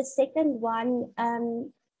with the second one.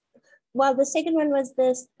 Well, the second one was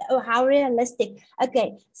this, how realistic.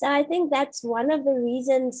 Okay, so I think that's one of the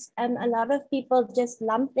reasons a lot of people just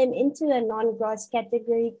lump them into a non-grass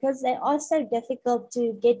category, because they are so difficult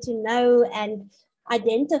to get to know and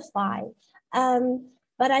identify.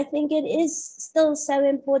 But I think it is still so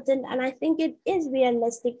important, and I think it is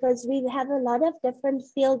realistic because we have a lot of different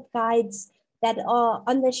field guides that are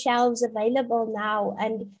on the shelves available now.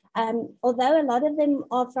 And although a lot of them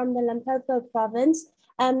are from the Limpopo province,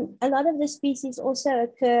 a lot of the species also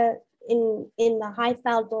occur in the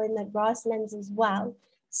Highveld or in the grasslands as well.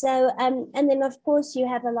 So, and then of course you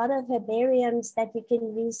have a lot of herbariums that you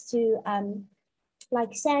can use to,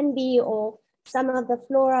 like Sanby or some of the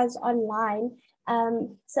floras online.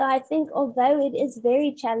 So I think although it is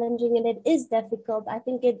very challenging and it is difficult, I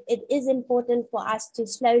think it is important for us to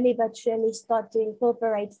slowly but surely start to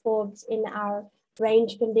incorporate Forbs in our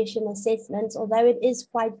range condition assessments. Although it is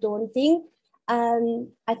quite daunting,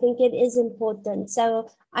 I think it is important. So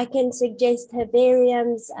I can suggest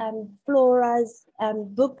herbariums, floras,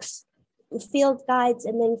 books, field guides,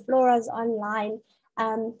 and then floras online.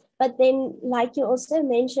 But then, like you also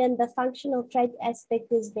mentioned, the functional trait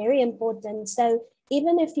aspect is very important. So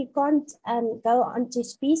even if you can't go onto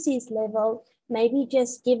species level, maybe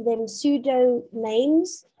just give them pseudo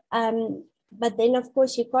names. But then, of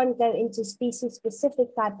course, you can't go into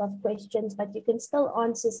species-specific type of questions, but you can still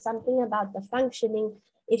answer something about the functioning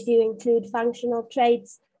if you include functional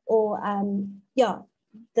traits or,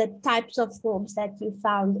 the types of forms that you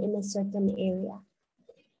found in a certain area.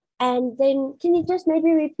 And then can you just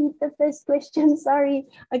maybe repeat the first question? Sorry,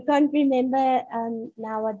 I can't remember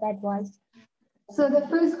now what that was. So the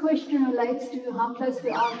first question relates to how close we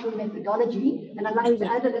are to methodology, and I'd like to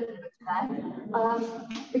add a little bit to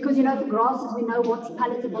that, because you know, for grasses we know what's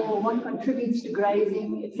palatable, what contributes to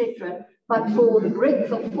grazing, etc. But for the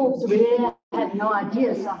breadth of Forbs, we really have no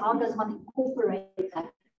idea. So how does one incorporate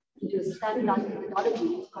that into a standardized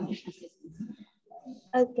methodology of condition assessments?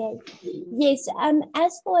 Okay, yes,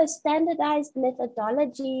 as for a standardized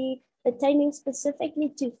methodology pertaining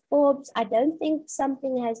specifically to Forbs, I don't think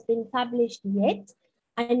something has been published yet.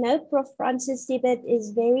 I know Prof. Francis Siebert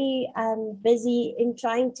is very busy in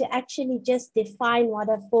trying to actually just define what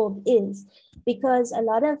a Forb is, because a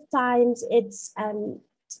lot of times it's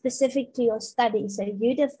specific to your study. So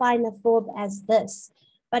you define a Forb as this,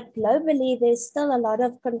 but globally there's still a lot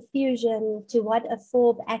of confusion to what a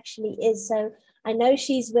Forb actually is. So I know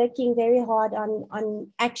she's working very hard on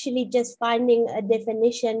actually just finding a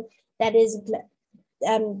definition that is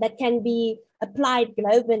that can be applied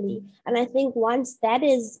globally. And I think once that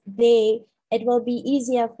is there, it will be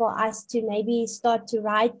easier for us to maybe start to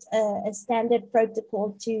write a standard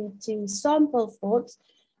protocol to sample Forbs.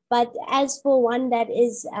 But as for one that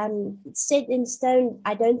is set in stone,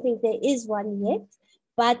 I don't think there is one yet.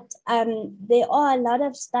 But there are a lot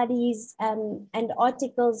of studies and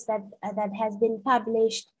articles that has been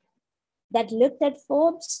published that looked at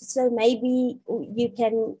Forbs. So maybe you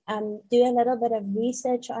can do a little bit of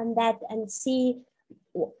research on that and see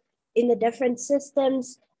in the different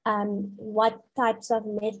systems what types of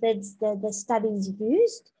methods the studies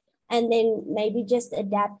used, and then maybe just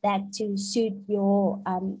adapt that to suit your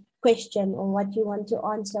question or what you want to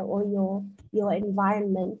answer or your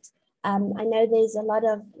environment. I know there's a lot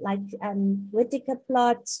of like Whittaker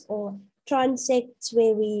plots or transects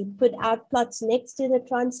where we put out plots next to the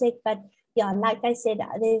transect, but yeah, like I said,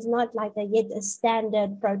 there's not like yet a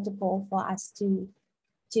standard protocol for us to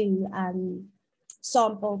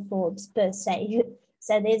sample Forbs per se.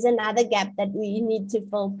 So there's another gap that we need to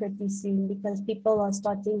fill pretty soon because people are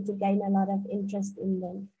starting to gain a lot of interest in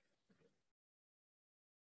them.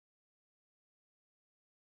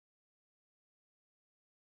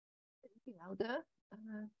 Thank you, Helga.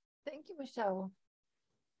 Thank you, Michelle.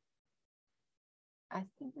 I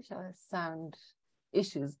think Michelle has sound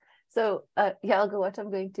issues. So Helga, what I'm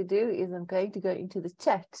going to do is I'm going to go into the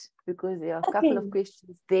chat because there are a couple of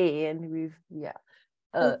questions there, and we've,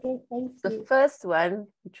 Okay, thank you. The first one,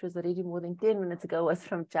 which was already more than 10 minutes ago, was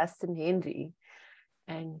from Justin Henry.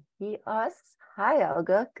 And he asks, hi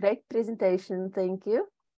Helga, great presentation, thank you.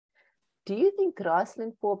 do you think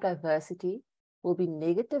grassland forb diversity will be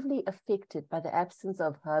negatively affected by the absence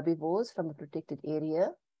of herbivores from a protected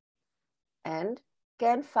area? And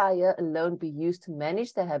can fire alone be used to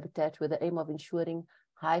manage the habitat with the aim of ensuring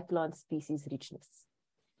high plant species richness?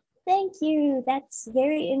 Thank you. That's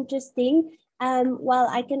very interesting. Well,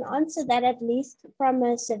 I can answer that at least from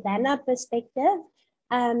a savanna perspective.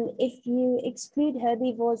 If you exclude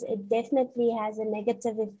herbivores, it definitely has a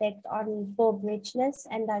negative effect on forb richness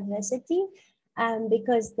and diversity,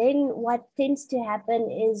 because then what tends to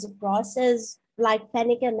happen is grasses like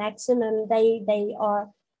Panica maximum, they are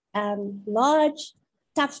large,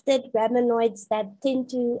 tufted graminoids that tend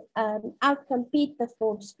to outcompete the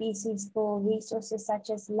forb species for resources such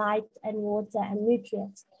as light and water and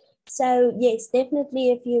nutrients. So yes,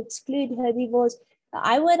 definitely if you exclude herbivores,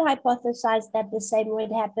 I would hypothesize that the same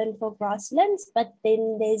would happen for grasslands, but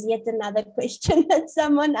then there's yet another question that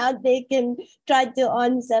someone out there can try to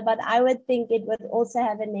answer, but I would think it would also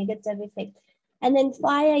have a negative effect. And then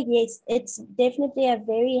fire, yes, it's definitely a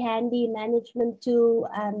very handy management tool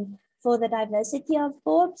for the diversity of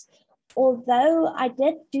forbs. Although I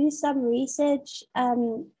did do some research,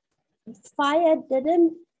 fire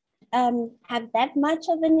didn't have that much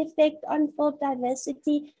of an effect on forb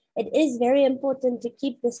diversity. It is very important to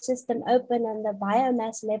keep the system open and the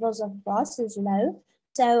biomass levels of grasses low.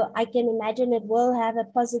 So I can imagine it will have a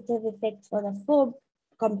positive effect for the forb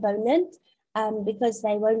component, because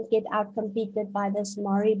they won't get outcompeted by this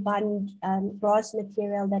moribund grass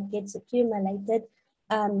material that gets accumulated.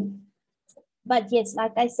 But yes,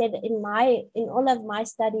 like I said, in all of my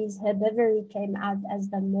studies, herbivory came out as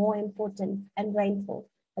the more important, and rainfall,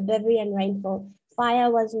 herbivory and rainfall.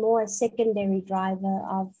 Fire was more a secondary driver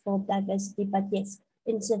of forb diversity, but yes,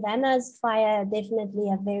 in savannas, fire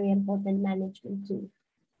definitely a very important management tool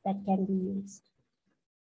that can be used.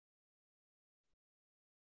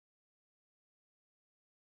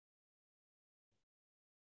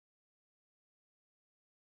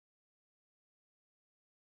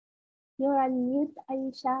 You're on mute,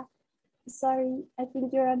 Aisha. Sorry, I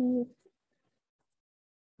think you're on mute.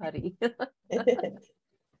 Sorry.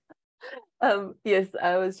 Yes,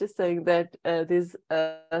 I was just saying that there's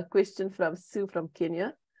a question from Sue from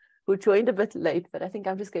Kenya, who joined a bit late, but I think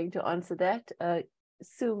I'm just going to answer that.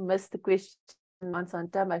 Sue missed the question on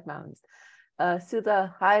termite mounds. Sue,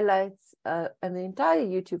 the highlights and the entire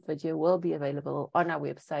YouTube video will be available on our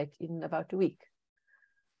website in about a week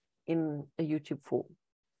in a YouTube form.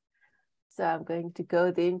 So I'm going to go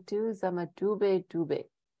then to Zamadube Dube.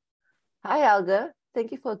 Hi, Helga.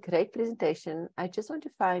 Thank you for a great presentation. I just want to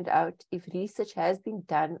find out if research has been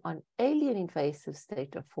done on alien invasive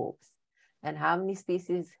state of forbs and how many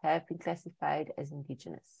species have been classified as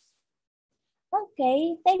indigenous.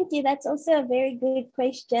 Okay, thank you. That's also a very good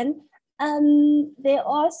question. There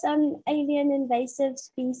are some alien invasive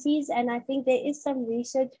species, and I think there is some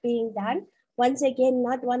research being done. Once again,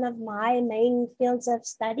 not one of my main fields of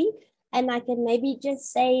study. And I can maybe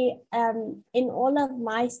just say in all of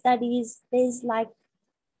my studies, there's like,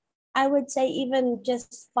 I would say even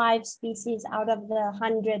just 5 species out of the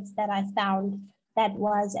hundreds that I found that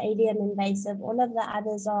was alien invasive. All of the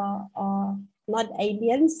others are not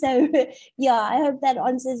alien. So yeah, I hope that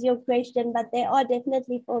answers your question, but there are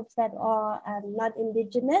definitely forbs that are not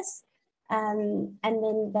indigenous. And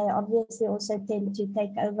then they obviously also tend to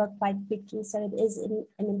take over quite quickly. So it is an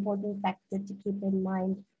important factor to keep in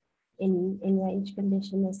mind in range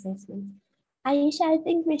condition assessment. Aisha, I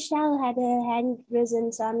think Michelle had her hand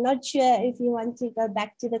risen, so I'm not sure if you want to go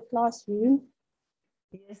back to the classroom.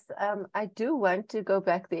 Yes, I do want to go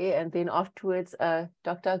back there, and then afterwards,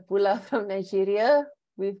 Dr. Akbula from Nigeria,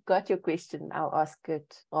 we've got your question. I'll ask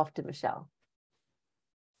it after Michelle.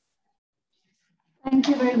 Thank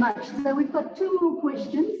you very much. So we've got 2 more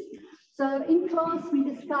questions. So in class, we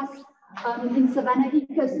discussed in savanna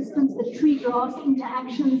ecosystems, the tree-grass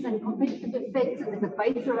interactions and competitive effects and the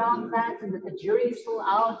debate around that, and that the jury is still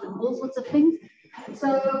out and all sorts of things.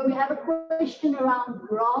 So we have a question around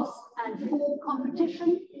grass and forb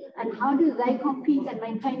competition and how do they compete and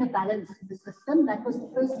maintain a balance in the system. That was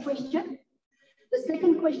the first question. The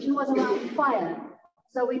second question was around fire.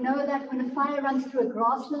 So we know that when a fire runs through a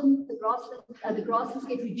grassland, the grasses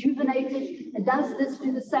get rejuvenated. And does this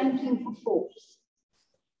do the same thing for forbs?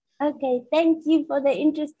 Okay, thank you for the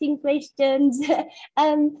interesting questions.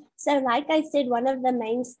 So like I said, one of the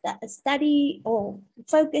main study or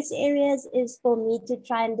focus areas is for me to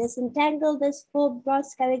try and disentangle this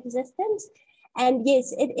forb-grass coexistence. And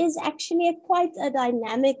yes, it is actually quite a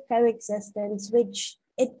dynamic coexistence, which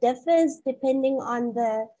it differs depending on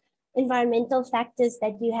the environmental factors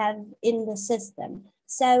that you have in the system.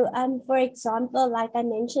 So for example, like I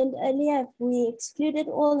mentioned earlier, if we excluded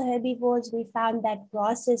all herbivores, we found that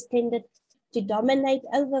grasses tended to dominate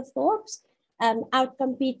over forbs,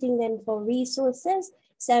 outcompeting them for resources.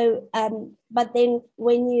 So, but then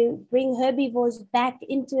when you bring herbivores back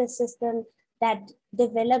into a system that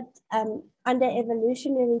developed under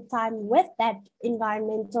evolutionary time with that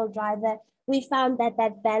environmental driver, we found that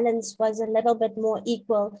that balance was a little bit more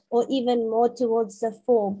equal, or even more towards the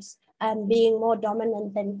forbs being more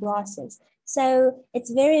dominant than grasses. So it's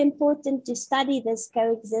very important to study this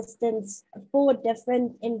coexistence for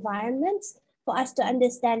different environments for us to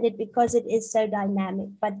understand it, because it is so dynamic,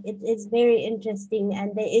 but it is very interesting,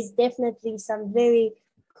 and there is definitely some very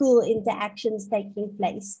cool interactions taking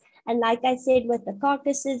place. And like I said, with the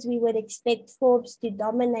carcasses, we would expect forbs to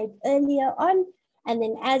dominate earlier on. And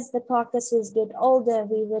then as the carcasses get older,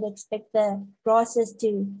 we would expect the grasses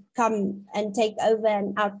to come and take over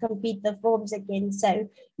and outcompete the forbs again. So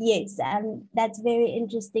yes, that's very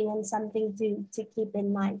interesting and something to keep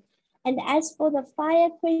in mind. And as for the fire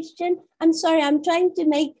question, I'm sorry, I'm trying to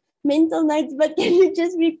make mental notes, but can you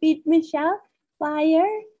just repeat, Michelle? Fire?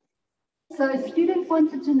 So a student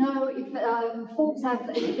wanted to know if forbs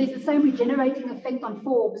if there's the same regenerating effect on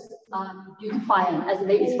forbs due to fire as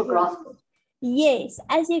there is for grasses. Yes,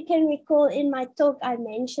 as you can recall in my talk, I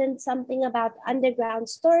mentioned something about underground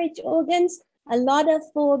storage organs. A lot of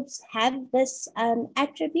forbs have this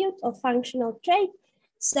attribute or functional trait.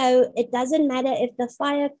 So it doesn't matter if the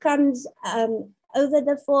fire comes over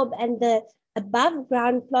the forb and the above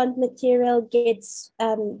ground plant material gets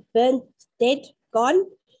burnt, dead, gone,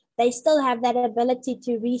 they still have that ability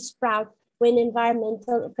to resprout when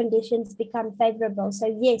environmental conditions become favorable.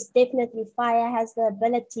 So yes, definitely fire has the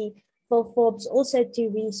ability for forbs also to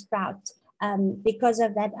resprout because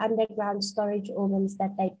of that underground storage organs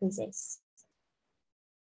that they possess.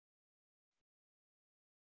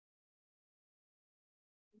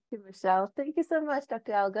 Thank you, Michelle. Thank you so much,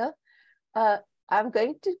 Dr. Helga. I'm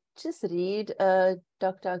going to just read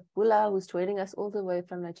Dr. Akbula, who's joining us all the way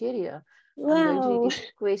from Nigeria. Wow. I'm going to read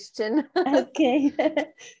his question. Okay.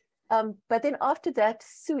 But then after that,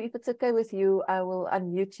 Sue, if it's okay with you, I will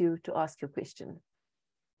unmute you to ask your question.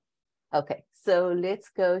 Okay, so let's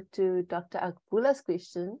go to Dr. Akbula's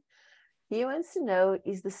question. He wants to know,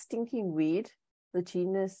 is the stinking weed, the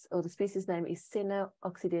genus or the species name is Senna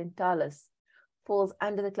occidentalis, falls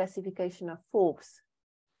under the classification of forbs?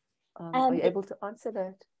 Are you able to answer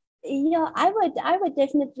that? Yeah, I would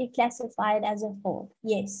definitely classify it as a forb.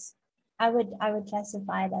 Yes, I would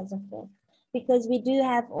classify it as a forb, because we do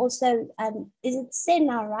have also is it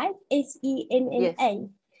Senna, right? Senna. Yes.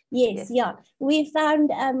 Yes, yeah. We found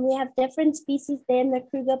we have different species there in the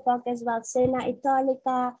Kruger Park as well, Senna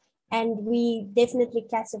italica, and we definitely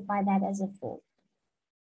classify that as a forb.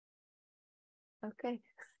 Okay,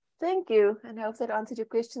 thank you. And I hope that answered your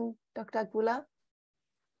question, Dr. Akbula.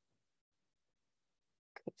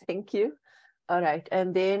 Okay, thank you. All right,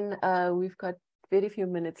 and then we've got very few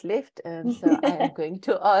minutes left, and so I am going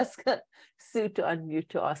to ask Sue to unmute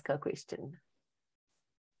to ask her question.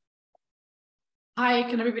 Hi,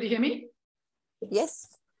 can everybody hear me? Yes.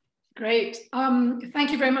 Great.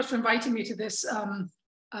 Thank you very much for inviting me to this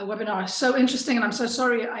webinar. So interesting, and I'm so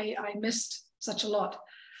sorry I missed such a lot.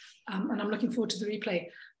 And I'm looking forward to the replay.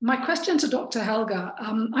 My question to Dr. Helga,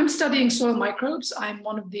 I'm studying soil microbes. I'm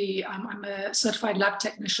I'm a certified lab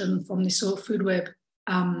technician from the Soil Food Web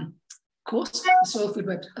course, the Soil Food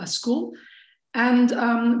Web school. And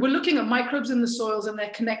we're looking at microbes in the soils and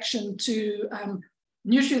their connection to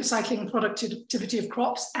nutrient cycling and productivity of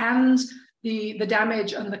crops, and the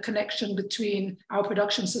damage and the connection between our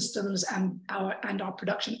production systems and our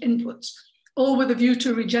production inputs, all with a view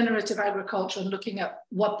to regenerative agriculture and looking at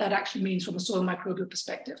what that actually means from a soil microbial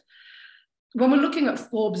perspective. When we're looking at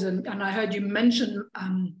forbs, and I heard you mention,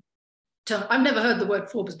 I've never heard the word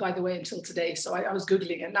forbs, by the way, until today, so I was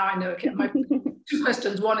Googling it. Now I know. Okay, my two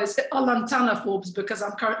questions. One is, are lantana forbs? Because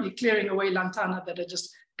I'm currently clearing away lantana that are just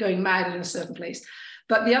going mad in a certain place.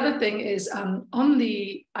 But the other thing is,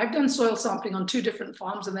 I've done soil sampling on 2 different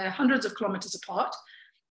farms, and they're hundreds of kilometers apart.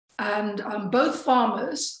 And both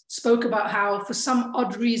farmers spoke about how, for some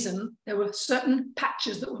odd reason, there were certain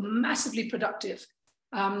patches that were massively productive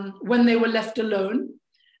when they were left alone.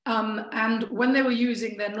 And when they were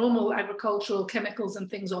using their normal agricultural chemicals and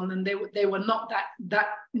things on them, they were not that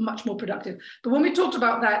much more productive. But when we talked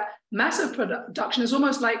about that massive production, it's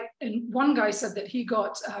almost like, and one guy said that he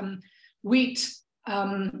got wheat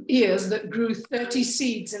ears that grew 30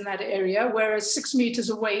 seeds in that area, whereas 6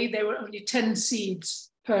 meters away, there were only 10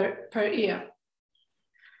 seeds per ear.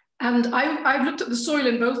 And I've looked at the soil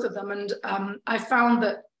in both of them, and I found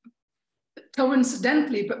that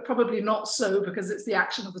coincidentally, but probably not so because it's the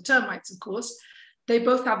action of the termites, of course, they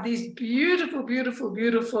both have these beautiful, beautiful,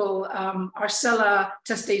 beautiful Arcella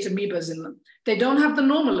testate amoebas in them. They don't have the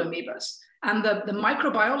normal amoebas. And the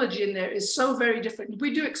microbiology in there is so very different.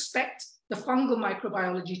 We do expect the fungal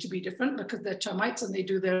microbiology to be different because they're termites and they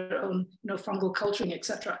do their own, fungal culturing,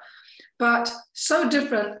 etc. But so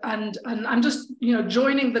different, and I'm just,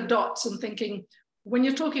 joining the dots and thinking, when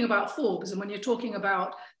you're talking about Forbs and when you're talking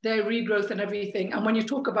about their regrowth and everything, and when you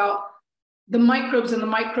talk about the microbes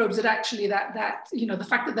that actually the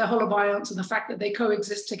fact that they're holobionts and the fact that they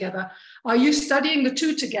coexist together, are you studying the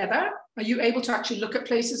two together? Are you able to actually look at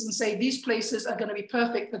places and say these places are going to be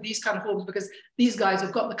perfect for these kind of Forbs because these guys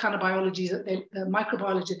have got the kind of biology the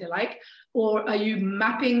microbiology they like? Or are you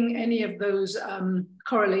mapping any of those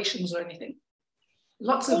correlations or anything?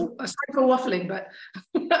 Lots of psycho waffling, but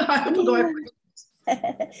I hope I got it.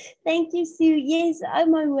 Thank you, Sue. Yes, oh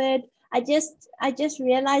my word. I just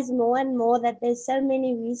realize more and more that there's so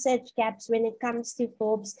many research gaps when it comes to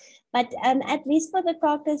Forbs. But at least for the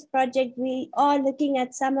Caucus project, we are looking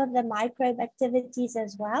at some of the microbe activities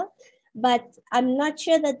as well. But I'm not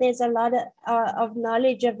sure that there's a lot of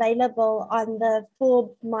knowledge available on the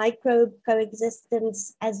Forb microbe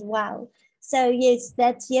coexistence as well. So yes,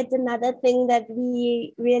 that's yet another thing that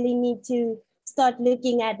we really need to start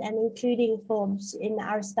looking at and including Forbs in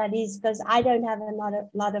our studies, because I don't have a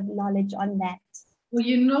lot of knowledge on that. Well,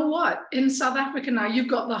 you know what? In South Africa now, you've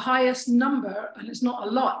got the highest number, and it's not a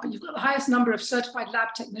lot, but you've got the highest number of certified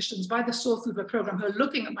lab technicians by the Soil Food program who are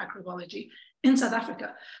looking at microbiology in South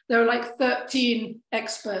Africa. There are like 13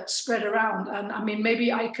 experts spread around. And I mean,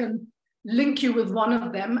 maybe I can link you with one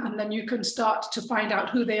of them, and then you can start to find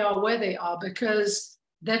out who they are, where they are, because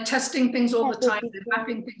they're testing things all the time, they're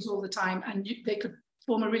mapping things all the time, and they could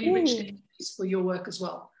form a really rich database for your work as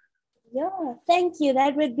well. Yeah, thank you.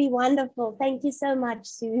 That would be wonderful. Thank you so much,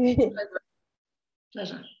 Sue.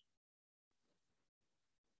 Pleasure.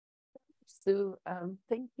 Sue,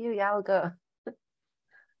 thank you, Helga.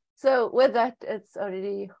 So with that, it's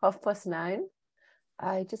already 9:30.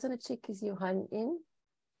 I just want to check, is Johan in?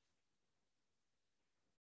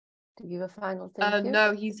 To give a final thank you?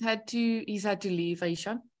 No, he's had to leave,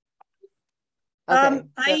 Aisha. Okay,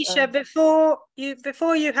 Aisha,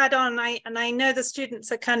 before you head on, I know the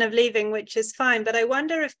students are kind of leaving, which is fine, but I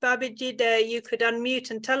wonder if Babajide, you could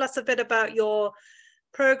unmute and tell us a bit about your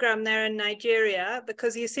program there in Nigeria,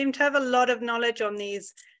 because you seem to have a lot of knowledge on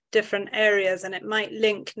these different areas and it might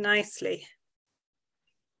link nicely.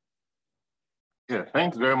 Yeah,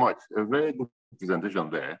 thanks very much. A very good presentation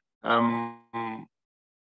there.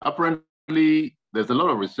 Apparently, there's a lot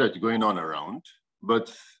of research going on around,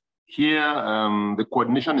 but here the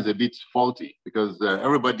coordination is a bit faulty because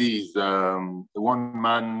everybody is a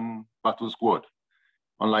one-man battle squad.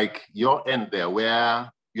 Unlike your end there,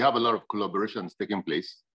 where you have a lot of collaborations taking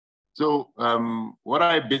place. So what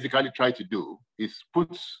I basically try to do is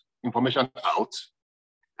put information out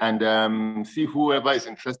and see whoever is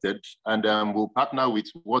interested, and we'll partner with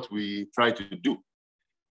what we try to do.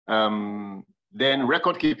 Then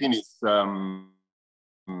record keeping is kind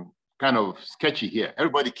of sketchy here.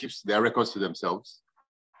 Everybody keeps their records to themselves.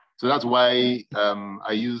 So that's why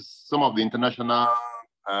I use some of the international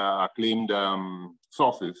acclaimed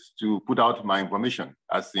sources to put out my information,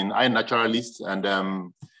 as in iNaturalist,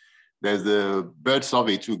 and there's a bird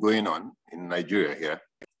survey too going on in Nigeria here.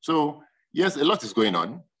 So yes, a lot is going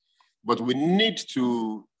on, but we need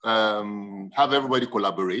to have everybody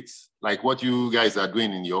collaborate, like what you guys are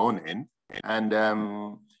doing in your own end. And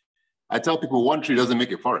I tell people one tree doesn't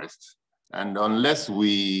make a forest. And unless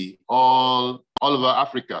we all over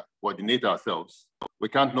Africa coordinate ourselves, we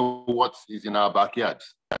can't know what is in our backyard.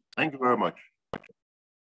 Thank you very much.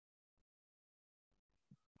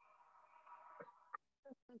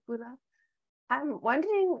 I'm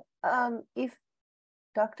wondering if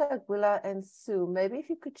Dr. Agula and Sue, maybe if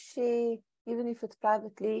you could share, even if it's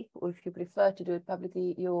privately, or if you prefer to do it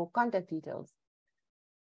publicly, your contact details.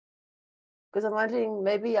 Because I'm wondering,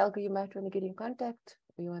 maybe Helga, you might want to get in contact,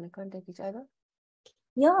 or you want to contact each other.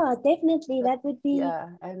 Yeah, definitely. That would be. Yeah,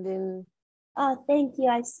 and then. Oh, thank you.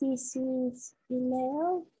 I see Sue's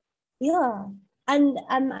email. Yeah, and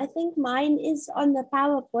I think mine is on the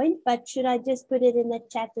PowerPoint, but should I just put it in the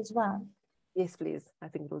chat as well? Yes, please. I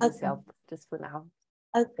think it'll just help just for now.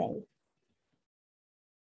 Okay.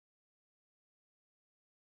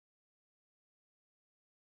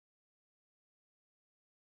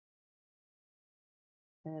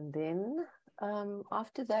 And then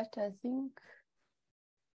after that, I think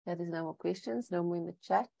there's no more questions, no more in the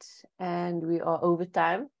chat, and we are over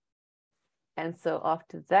time. And so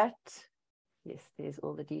after that, yes, there's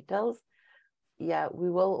all the details. yeah, we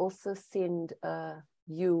will also send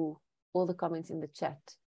you all the comments in the chat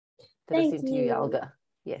that I sent to you, Helga.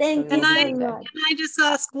 Yes, Thank so you so Can much. I just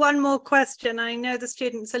ask one more question? I know the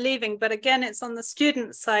students are leaving, but again, it's on the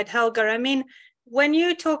student side, Helga. I mean, when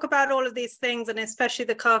you talk about all of these things, and especially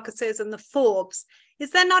the carcasses and the Forbs,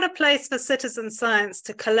 is there not a place for citizen science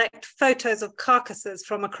to collect photos of carcasses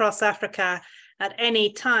from across Africa at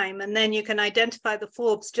any time? And then you can identify the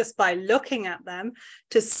Forbs just by looking at them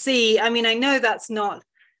to see. I mean, I know that's not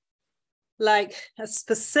like a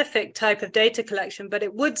specific type of data collection, but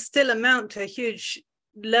it would still amount to a huge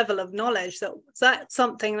level of knowledge. That's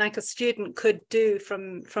something like a student could do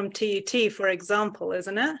from TUT, for example,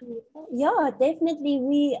 isn't it? Yeah, definitely.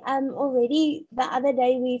 We already the other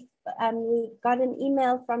day we got an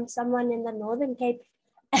email from someone in the Northern Cape,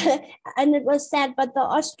 and it was sad, but the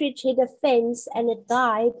ostrich hit a fence and it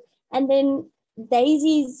died, and then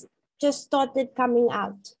daisies just started coming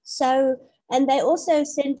out. So, and they also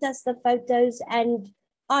sent us the photos and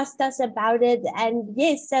asked us about it. And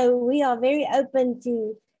yes, so we are very open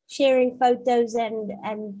to sharing photos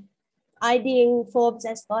and IDing Forbs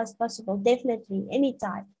as far as possible. Definitely,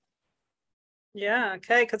 anytime. Yeah,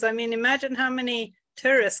 okay. Because I mean, imagine how many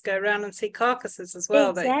tourists go around and see carcasses as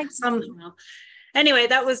well. Exactly. Somehow. Anyway,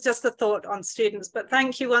 that was just a thought on students. But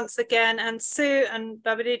thank you once again. And Sue and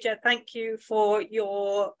Babadija, thank you for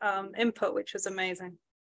your input, which was amazing.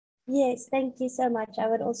 Yes, thank you so much. I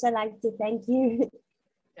would also like to thank you.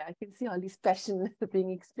 Yeah, I can see all this passion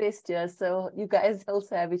being expressed here. So you guys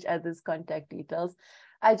also have each other's contact details.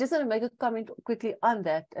 I just want to make a comment quickly on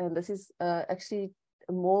that. And this is actually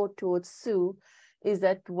more towards Sue, is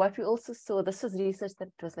that what we also saw, this was research that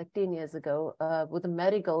was like 10 years ago, with the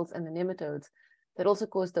marigolds and the nematodes that also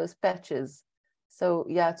caused those patches. So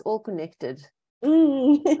yeah, it's all connected.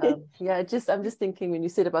 Yeah, I'm just thinking when you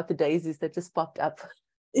said about the daisies that just popped up.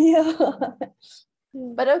 Yeah.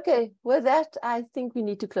 But okay, with that, I think we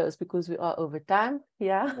need to close because we are over time.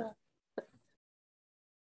 Yeah.